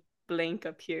kind of blank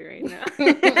up here right now.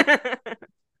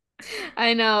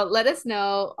 I know. Let us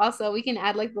know. Also, we can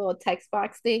add like the little text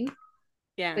box thing so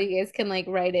Yeah, you guys can like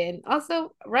write in.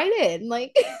 Also, write in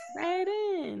like write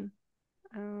in.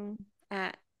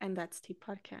 At and that's Tea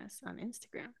Podcast on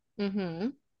Instagram mm-hmm.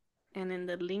 and in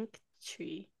the link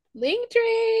tree. Link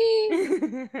tree.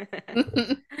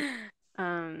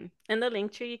 In the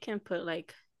link tree you can put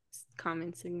like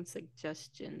comments and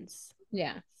suggestions.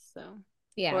 Yeah. So,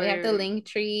 Yeah, we have the or link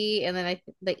tree and then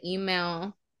the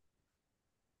email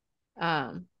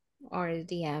um or the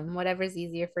DM, whatever's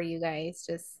easier for you guys.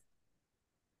 Just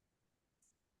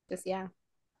yeah.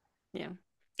 yeah.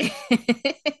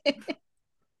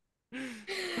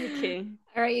 Okay.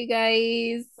 All right, you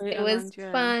guys. Wait, It was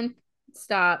Alondra. fun.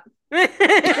 Stop.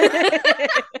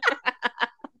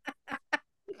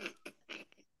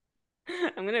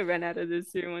 I'm gonna run out of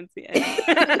this here once we end.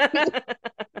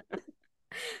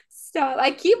 Stop.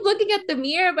 I keep looking at the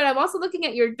mirror, but I'm also looking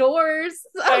at your doors.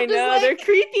 So I I'm just know they're like,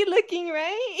 creepy looking,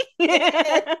 right?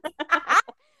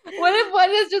 what if one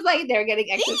is just like they're getting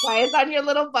exercise on your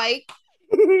little bike?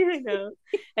 I know.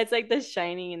 It's like The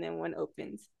Shining, and then one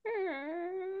opens.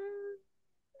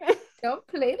 Don't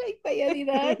play like that,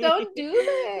 Yadira. Don't do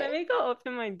Let that. me go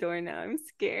open my door now. I'm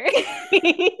scared.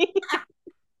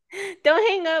 Don't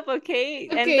hang up, okay?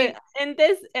 Okay. End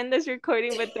this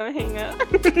recording, but don't hang up.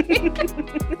 Okay.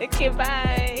 Okay,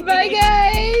 Bye, bye.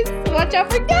 guys. Watch out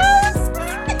for ghosts.